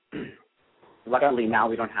awful. Luckily, now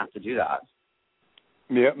we don't have to do that.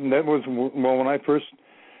 Yeah, that was, when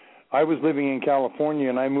I was living in California,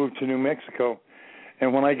 and I moved to New Mexico,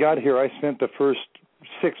 and when I got here, I spent the first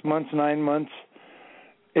 6 months, 9 months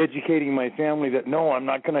educating my family that, no, I'm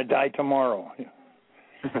not going to die tomorrow.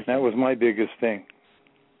 That was my biggest thing.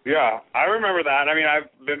 Yeah, I remember that. I mean, I've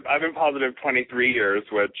been positive 23 years,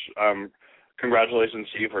 which congratulations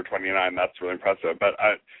to you for 29. That's really impressive. But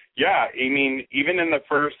yeah, I mean, even in the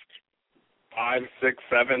first 5, 6,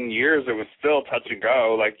 7 years, it was still touch and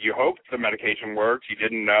go. Like, you hoped the medication worked, you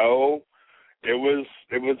didn't know. It was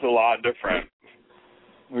a lot different.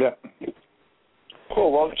 Yeah.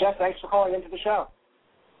 Cool. Well, Jeff, thanks for calling into the show.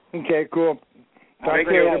 Okay, cool. Talk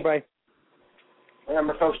to you later. Bye.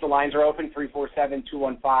 Remember, folks, the lines are open,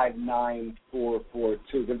 347-215-9442.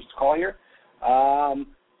 Give us a call here.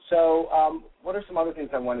 So what are some other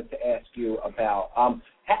things I wanted to ask you about? How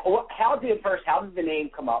did the name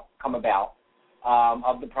come about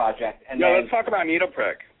of the project? And let's talk about needle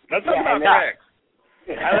prick. Let's talk about pricks.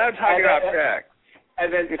 I love talking about pricks.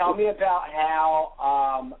 And then tell me about how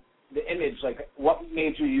the image, like, what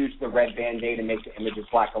made you use the red Band-Aid and make the images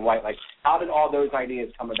black and white? Like, how did all those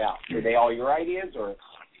ideas come about? Were they all your ideas, or?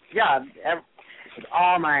 Yeah,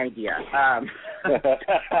 all my ideas. I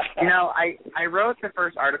wrote the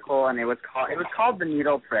first article, and it was called "The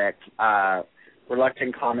Needle Prick: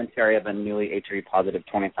 Reluctant Commentary of a Newly HIV Positive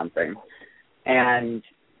 20-something." And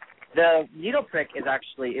the needle prick is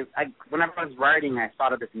actually, whenever I was writing, I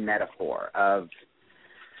thought of this metaphor of,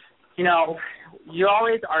 you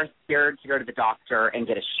always are scared to go to the doctor and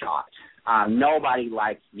get a shot. Nobody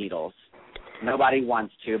likes needles. Nobody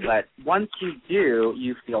wants to, but once you do,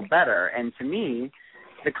 you feel better. And to me,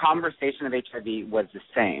 the conversation of HIV was the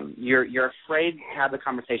same. You're afraid to have the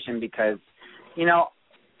conversation because,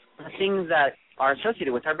 the things that are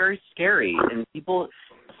associated with are very scary, and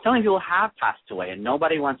so many people have passed away, and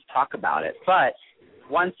nobody wants to talk about it. But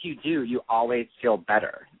once you do, you always feel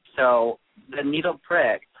better. So the Needle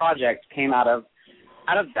Prick project came out of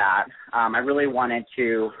that. I really wanted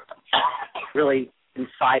to really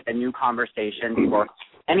incite a new conversation for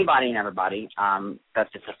anybody and everybody that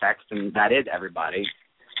this affects, and that is everybody.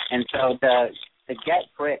 And so the Get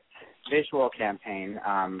Pricked visual campaign,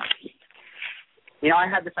 I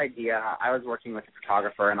had this idea. I was working with a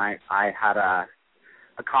photographer, and I had a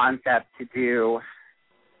concept to do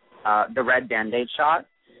the red Band-Aid shot.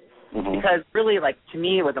 Mm-hmm. Because really, like, to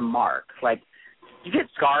me, it was a mark. Like, you get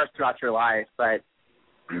scars throughout your life, but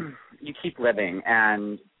you keep living.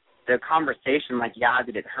 And the conversation, like,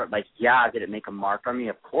 did it hurt? Like, did it make a mark on me?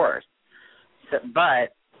 Of course. So,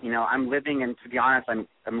 but, I'm living, and to be honest, I'm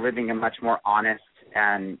living a much more honest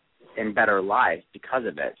and in better lives because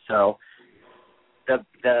of it. So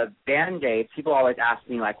the Band-Aid, people always ask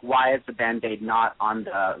me, like, why is the Band-Aid not on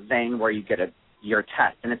the vein where you get your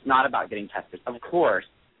test? And it's not about getting tested. Of course,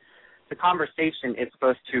 the conversation is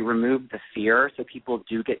supposed to remove the fear so people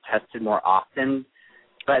do get tested more often.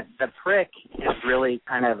 But the prick is really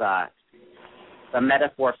kind of a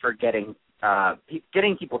metaphor for getting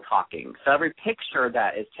people talking. So every picture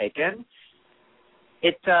that is taken,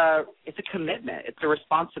 it's a commitment. It's a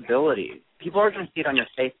responsibility. People are going to see it on your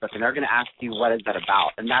Facebook, and they're going to ask you, what is that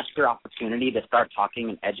about? And that's your opportunity to start talking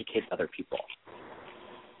and educate other people.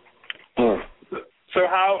 So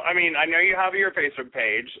I know you have your Facebook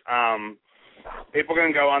page. People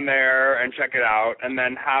can go on there and check it out. And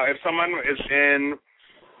then if someone is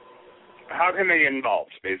how can they get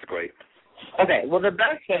involved, basically? Okay, well, the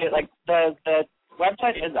best way, like, the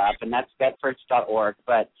website is up, and that's getfritz.org,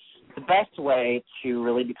 but the best way to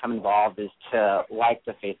really become involved is to like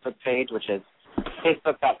the Facebook page, which is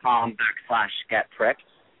facebook.com/getfritz.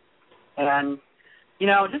 And,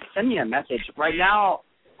 just send me a message. Right now,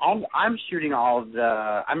 I'm shooting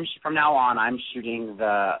from now on, I'm shooting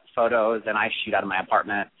the photos, and I shoot out of my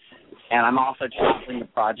apartment. And I'm also traveling the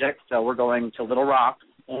project, so we're going to Little Rock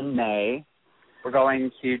in May. We're going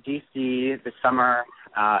to D.C. this summer,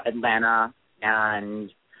 Atlanta,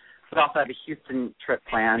 and we also have a Houston trip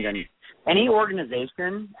planned. And any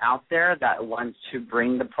organization out there that wants to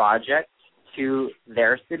bring the project to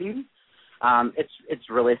their city, it's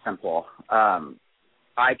really simple.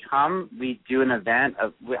 We do an event.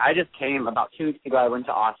 I just came about 2 weeks ago. I went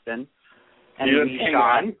to Austin, and we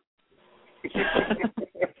shot.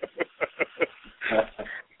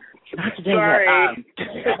 Sorry.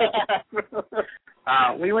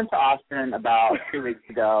 We went to Austin about 2 weeks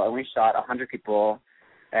ago, and we shot 100 people,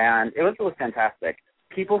 and it was really fantastic.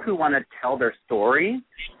 People who want to tell their story,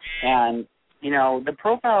 and, the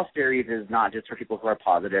profile series is not just for people who are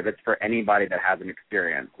positive. It's for anybody that has an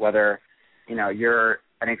experience, whether, you're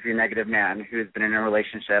an HIV-negative man who's been in a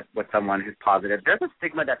relationship with someone who's positive. There's a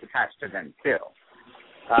stigma that's attached to them, too.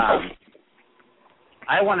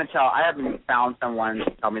 I haven't found someone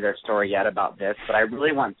to tell me their story yet about this, but I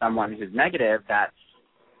really want someone who's negative, that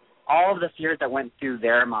all of the fears that went through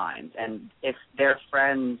their minds, and if their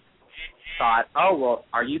friends thought, oh, well,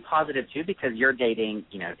 are you positive too? Because you're dating,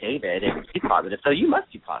 David, and he's positive, so you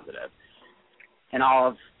must be positive. And all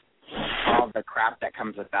of the crap that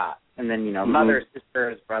comes with that. And then, mothers,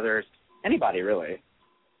 sisters, brothers, anybody really.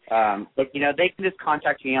 But, they can just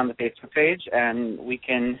contact me on the Facebook page, and we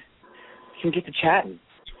can get to chatting.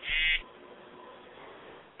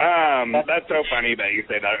 That's so funny that you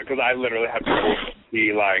say that, because I literally have to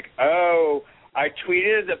be like, oh, I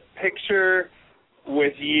tweeted a picture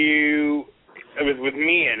with you, with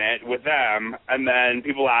me in it, with them, and then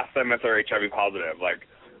people ask them if they're HIV positive, like,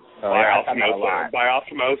 by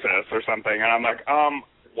osmosis or something, and I'm like,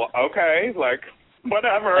 well, okay, like,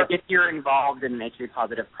 whatever. Like, if you're involved in an HIV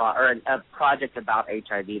positive or a project about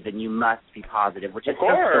HIV, then you must be positive, which is so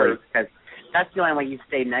silly, because that's the only way you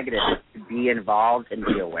stay negative, is to be involved and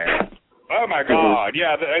be aware. Oh, my God,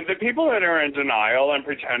 yeah. The people that are in denial and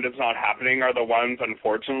pretend it's not happening are the ones,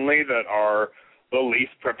 unfortunately, that are the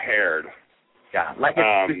least prepared. Yeah, like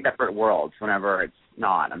it's two separate worlds whenever it's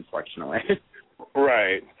not, unfortunately.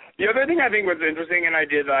 Right. The other thing I think was interesting, and I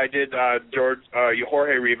did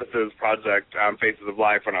Jorge Rivas's project, Faces of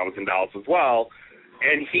Life, when I was in Dallas as well,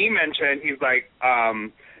 and he mentioned, he's like,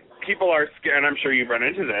 people are scared, and I'm sure you've run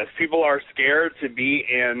into this, people are scared to be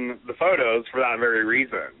in the photos for that very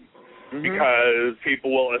reason, because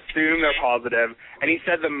people will assume they're positive, and he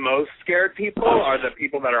said the most scared people are the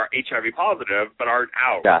people that are HIV positive but aren't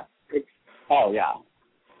out. Yeah. Oh, yeah.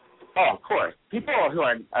 Oh, of course. People who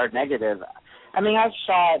are negative, I mean, I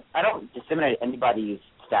don't disseminate anybody's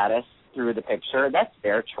status through the picture. That's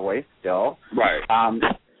their choice still. Right.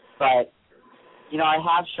 But, I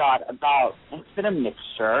have shot it's been a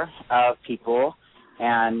mixture of people,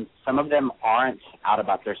 and some of them aren't out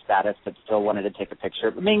about their status but still wanted to take a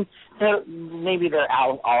picture. I mean, maybe they're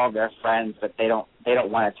out with all of their friends, but they don't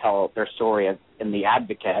want to tell their story in the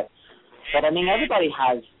advocate. But, I mean, everybody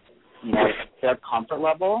has, their comfort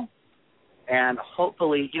level. And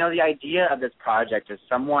hopefully, the idea of this project is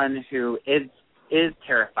someone who is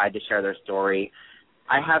terrified to share their story.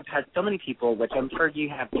 I have had so many people, which I'm sure you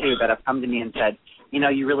have too, that have come to me and said,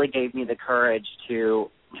 you really gave me the courage to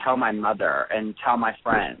tell my mother and tell my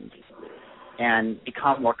friends and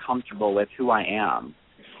become more comfortable with who I am.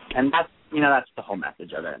 And that's the whole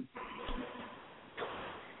message of it.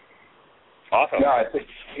 Awesome.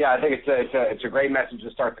 Yeah, I think it's a great message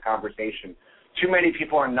to start the conversation. Too many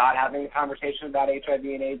people are not having a conversation about HIV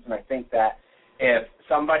and AIDS, and I think that if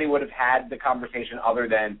somebody would have had the conversation other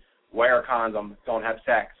than wear a condom, don't have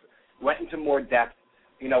sex, went into more depth,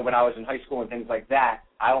 when I was in high school and things like that,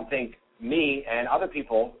 I don't think me and other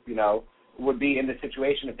people, would be in the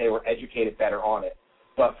situation if they were educated better on it.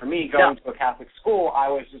 But for me, going to a Catholic school, I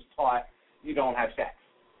was just taught you don't have sex.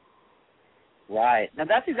 Right. Now,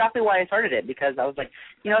 that's exactly why I started it, because I was like,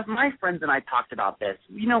 if my friends and I talked about this,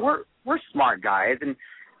 we're smart guys, and,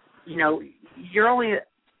 you're only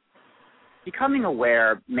becoming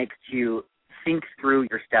aware makes you think through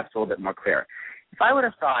your steps a little bit more clear. If I would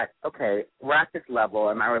have thought, okay, we're at this level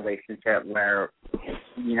in my relationship where,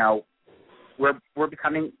 we're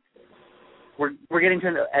becoming, we're getting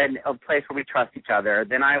to a place where we trust each other,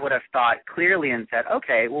 then I would have thought clearly and said,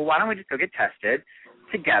 okay, well, why don't we just go get tested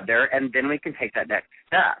together, and then we can take that next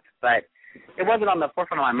step. But it wasn't on the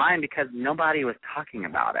forefront of my mind because nobody was talking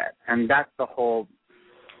about it, and that's the whole,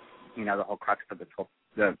 the whole crux of the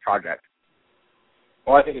project.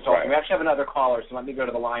 Well, I think it's awesome. We actually have another caller, so let me go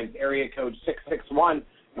to the line. Area code 661.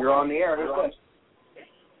 You're on the air. Who's this?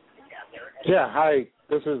 Yeah, hi.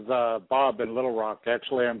 This is Bob in Little Rock.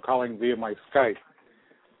 Actually, I'm calling via my Skype.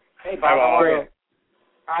 Hey, Bob. How are you?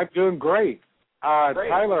 I'm doing great. Great.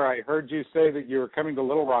 Tyler, I heard you say that you were coming to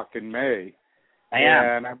Little Rock in May. I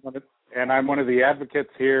am. And I'm one of the advocates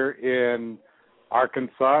here in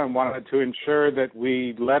Arkansas and wanted to ensure that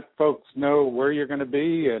we let folks know where you're going to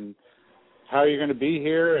be and how you're going to be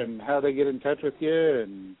here and how they get in touch with you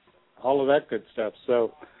and all of that good stuff.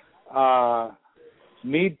 So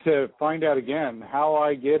need to find out again how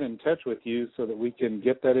I get in touch with you so that we can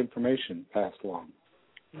get that information passed along.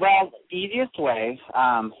 Well, the easiest way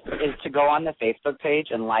is to go on the Facebook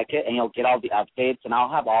page and like it, and you'll get all the updates, and I'll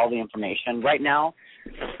have all the information. Right now,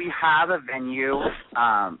 we have a venue.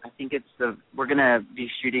 I think we're going to be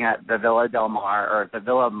shooting at the Villa Del Mar, or the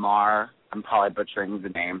Villa Mar. I'm probably butchering the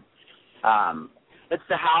name. It's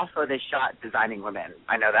the house where they shot Designing Women.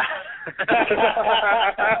 I know that.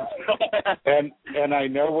 and I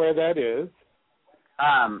know where that is.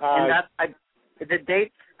 And the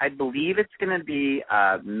date, I believe it's going to be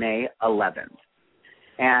May 11th.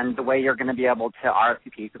 And the way you're going to be able to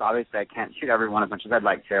RSVP, because obviously I can't shoot everyone as much as I'd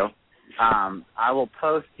like to, I will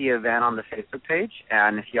post the event on the Facebook page,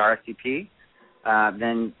 and if you RSVP,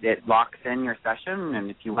 then it locks in your session, and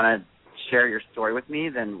if you want to share your story with me,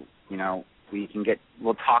 then,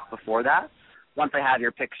 we'll talk before that. Once I have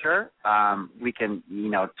your picture, we can,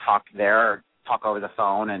 talk there, or talk over the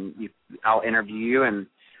phone, and I'll interview you, and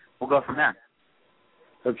we'll go from there.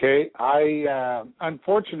 Okay. I,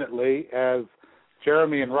 unfortunately, as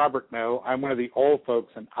Jeremy and Robert know, I'm one of the old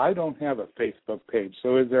folks, and I don't have a Facebook page.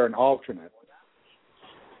 So is there an alternate?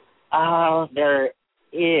 There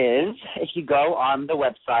is. If you go on the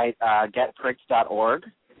website, getpricked.org.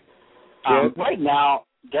 Right now,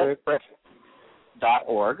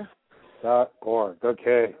 getpricked.org.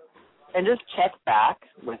 Okay. And just check back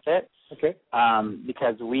with it. Okay.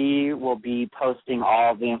 Because we will be posting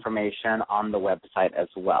all the information on the website as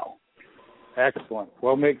well. Excellent.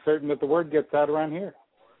 We'll make certain that the word gets out around here.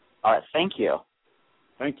 All right. Thank you.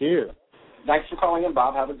 Thank you. Thanks for calling in,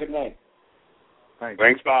 Bob. Have a good night.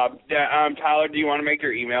 Thanks, Bob. Yeah, Tyler, do you want to make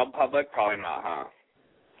your email public? Probably not,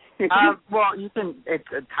 huh? Well, you can. It's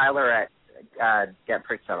Tyler at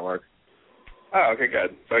getpricked.org. Oh, okay,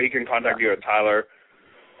 good. So he can contact you at Tyler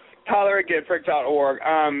at getpricked.org.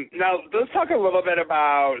 Now, let's talk a little bit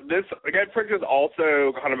about this. Get Pricked is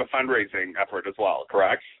also kind of a fundraising effort as well,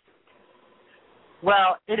 correct?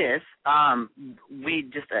 Well, it is.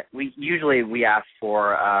 We usually ask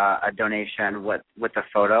for a donation with a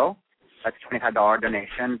photo. That's a $25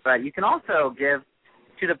 donation. But you can also give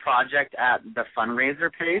to the project at the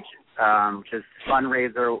fundraiser page, which is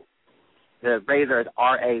fundraiser. The razor is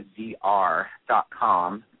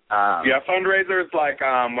razr.com. Yeah, fundraiser is like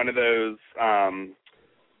one of those.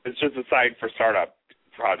 It's just a site for startup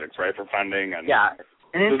projects, right? For funding and yeah,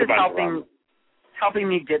 and it's just helping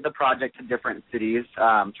me get the project to different cities.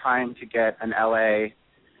 Trying to get an LA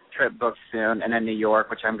trip booked soon, and then New York,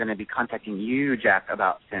 which I'm going to be contacting you, Jack,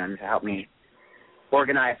 about soon to help me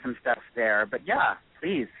organize some stuff there. But yeah,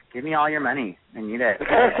 please give me all your money. I need it.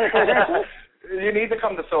 You need to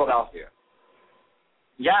come to Philadelphia.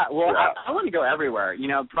 Yeah, well, yeah. I want to go everywhere.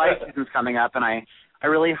 Pride season's coming up, and I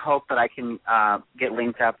really hope that I can get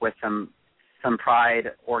linked up with some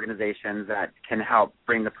Pride organizations that can help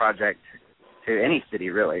bring the project to any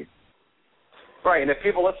city, really. Right, and if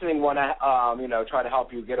people listening want to, try to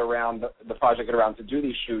help you get around the project, get around to do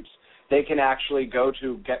these shoots, they can actually go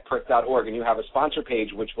to getpricked.org, and you have a sponsor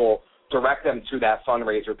page which will direct them to that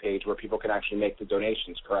fundraiser page where people can actually make the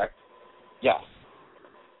donations, correct? Yes.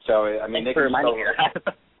 So, I mean, they can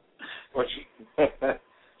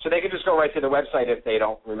So they can just go right to the website if they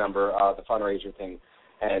don't remember the fundraiser thing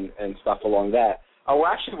and stuff along that. We're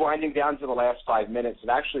actually winding down to the last 5 minutes. It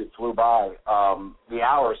actually flew by the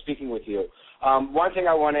hour speaking with you. One thing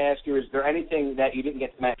I want to ask you, is there anything that you didn't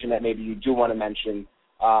get to mention that maybe you do want to mention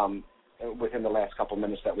within the last couple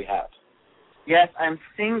minutes that we have? Yes, I'm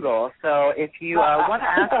single, so if you want to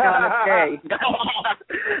ask me on a date.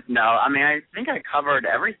 No, I mean, I think I covered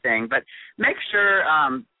everything, but make sure,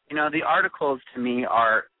 the articles to me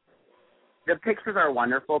are, the pictures are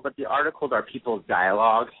wonderful, but the articles are people's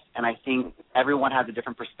dialogue, and I think everyone has a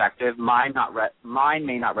different perspective. Mine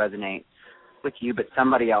may not resonate with you, but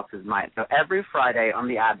somebody else's might. So every Friday on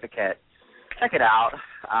The Advocate, check it out.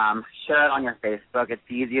 Share it on your Facebook. It's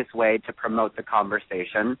the easiest way to promote the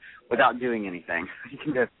conversation without doing anything. You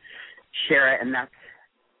can just share it, and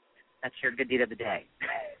that's your good deed of the day.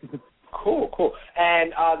 Cool.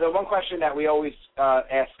 And the one question that we always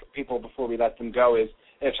ask people before we let them go is,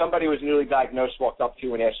 if somebody was newly diagnosed, walked up to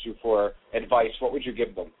you and asked you for advice, what would you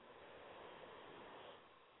give them?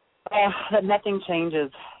 That nothing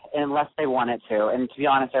changes unless they want it to. And to be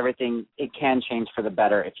honest, everything, it can change for the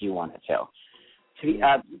better if you want it to.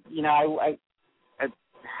 I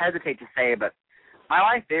hesitate to say it, but my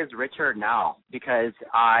life is richer now because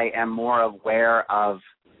I am more aware of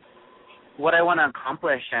what I want to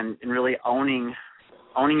accomplish and really owning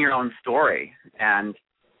your own story. And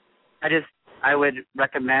I would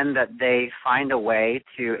recommend that they find a way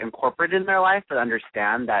to incorporate it in their life, but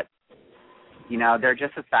understand that, they're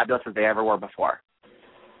just as fabulous as they ever were before.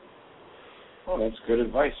 Oh, that's good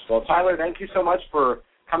advice. Well, Tyler, thank you so much for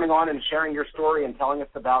coming on and sharing your story and telling us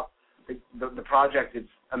about the project. It's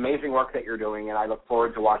amazing work that you're doing, and I look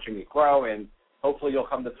forward to watching it grow, and hopefully you'll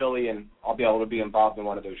come to Philly and I'll be able to be involved in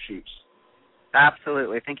one of those shoots.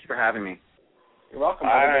 Absolutely. Thank you for having me. You're welcome.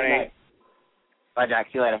 Have a good night. Bye, Jack.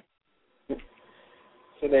 See you later.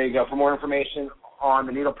 So there you go. For more information on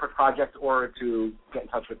the Needle Prick Project or to get in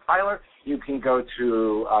touch with Tyler, you can go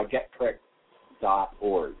to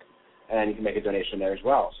getprick.org, and you can make a donation there as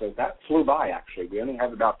well. So that flew by, actually. We only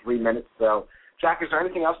have about 3 minutes. So, Jack, is there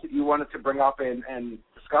anything else that you wanted to bring up and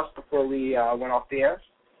discuss before we went off the air?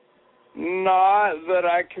 Not that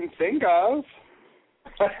I can think of.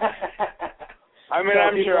 I mean,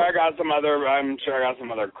 I'm sure I got some other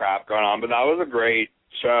crap going on, but that was a great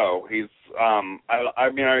show. He's I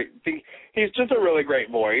think he's just a really great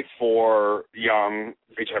voice for young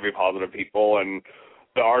HIV positive people, and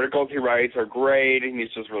the articles he writes are great, and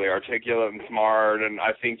he's just really articulate and smart, and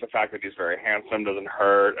I think the fact that he's very handsome doesn't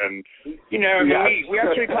hurt, and we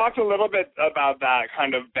actually talked a little bit about that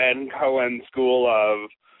kind of Ben Cohen school of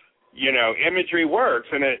imagery works,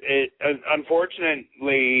 and it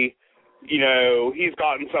unfortunately he's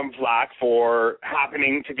gotten some flack for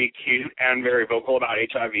happening to be cute and very vocal about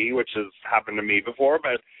HIV, which has happened to me before.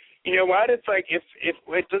 But you know what? It's like if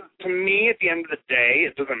it does, to me, at the end of the day,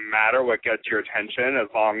 it doesn't matter what gets your attention as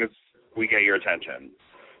long as we get your attention.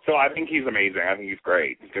 So I think he's amazing. I think he's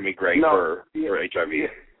great. He's going to be great for HIV.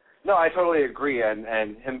 No, I totally agree.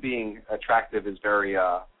 And him being attractive is very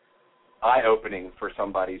eye-opening for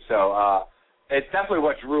somebody. So it's definitely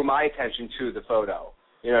what drew my attention to the photo.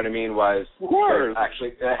 You know what I mean? Was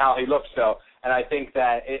actually how he looks. So, and I think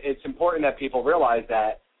that it's important that people realize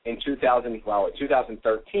that in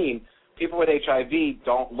 2013, people with HIV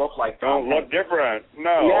don't look different.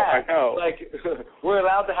 No, yeah, I know. Like we're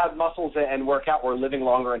allowed to have muscles and work out. We're living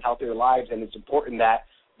longer and healthier lives, and it's important that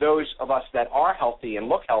those of us that are healthy and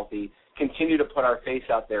look healthy continue to put our face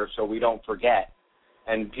out there so we don't forget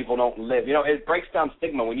and people don't live. It breaks down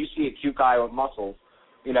stigma when you see a cute guy with muscles,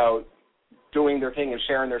 doing their thing and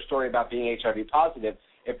sharing their story about being HIV positive.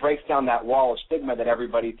 It breaks down that wall of stigma that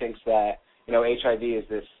everybody thinks that, HIV is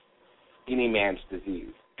this skinny man's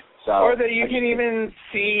disease. So, or that you can even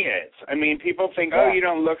see it. I mean, people think, you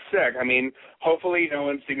don't look sick. I mean, hopefully no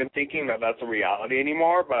one's even thinking that that's a reality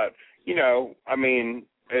anymore. But, I mean,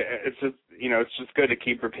 it's just, it's just good to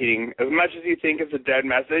keep repeating. As much as you think it's a dead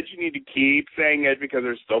message, you need to keep saying it because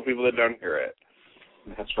there's still people that don't hear it.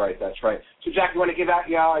 That's right. So, Jack, you want to give out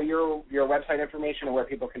your website information and where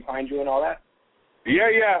people can find you and all that?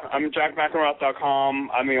 Yeah. I'm jackmcenroth.com.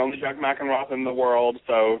 I'm the only Jack McEnroth in the world,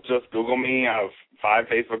 so just Google me. I have 5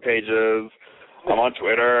 Facebook pages. I'm on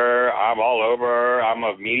Twitter. I'm all over. I'm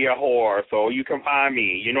a media whore, so you can find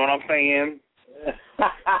me. You know what I'm saying?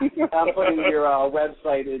 I'm putting your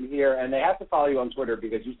website in here, and they have to follow you on Twitter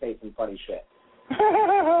because you say some funny shit.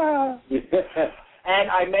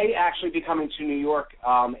 And I may actually be coming to New York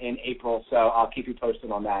in April, so I'll keep you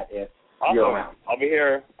posted on that if you're around. I'll be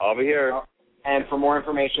here. And for more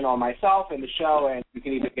information on myself and the show, and you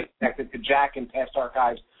can even get connected to Jack and past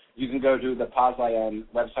archives, you can go to the PosIM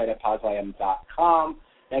website at posim.com.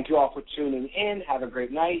 Thank you all for tuning in. Have a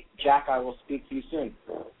great night. Jack, I will speak to you soon.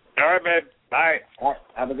 All right, babe. Bye. All right,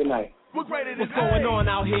 have a good night. What's going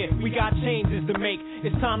on out here? We got changes to make.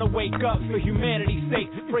 It's time to wake up for humanity's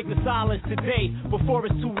sake. Break the silence today before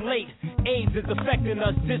it's too late. AIDS is affecting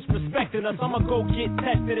us, disrespecting us. I'ma go get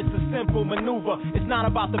tested. It's a simple maneuver. It's not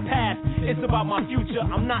about the past. It's about my future.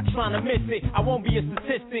 I'm not trying to miss it. I won't be a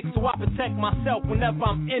statistic, so I protect myself whenever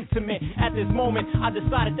I'm intimate. At this moment, I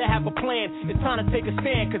decided to have a plan. It's time to take a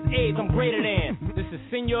stand, cause AIDS I'm greater than. This is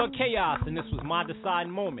Senor Chaos, and this was my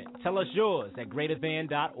deciding moment. Tell us yours at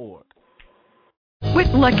greaterthan.org.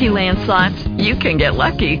 With Lucky Land Slots, you can get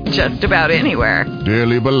lucky just about anywhere.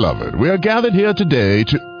 Dearly beloved, we are gathered here today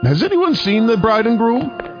to... Has anyone seen the bride and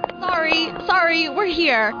groom? Sorry, we're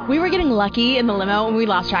here. We were getting lucky in the limo and we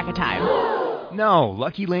lost track of time. No,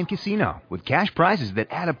 Lucky Land Casino, with cash prizes that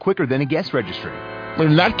add up quicker than a guest registry.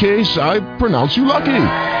 In that case, I pronounce you lucky.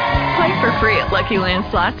 Play for free at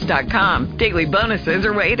LuckyLandSlots.com. Daily bonuses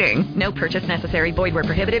are waiting. No purchase necessary. Void where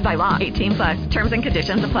prohibited by law. 18+. Terms and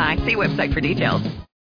conditions apply. See website for details.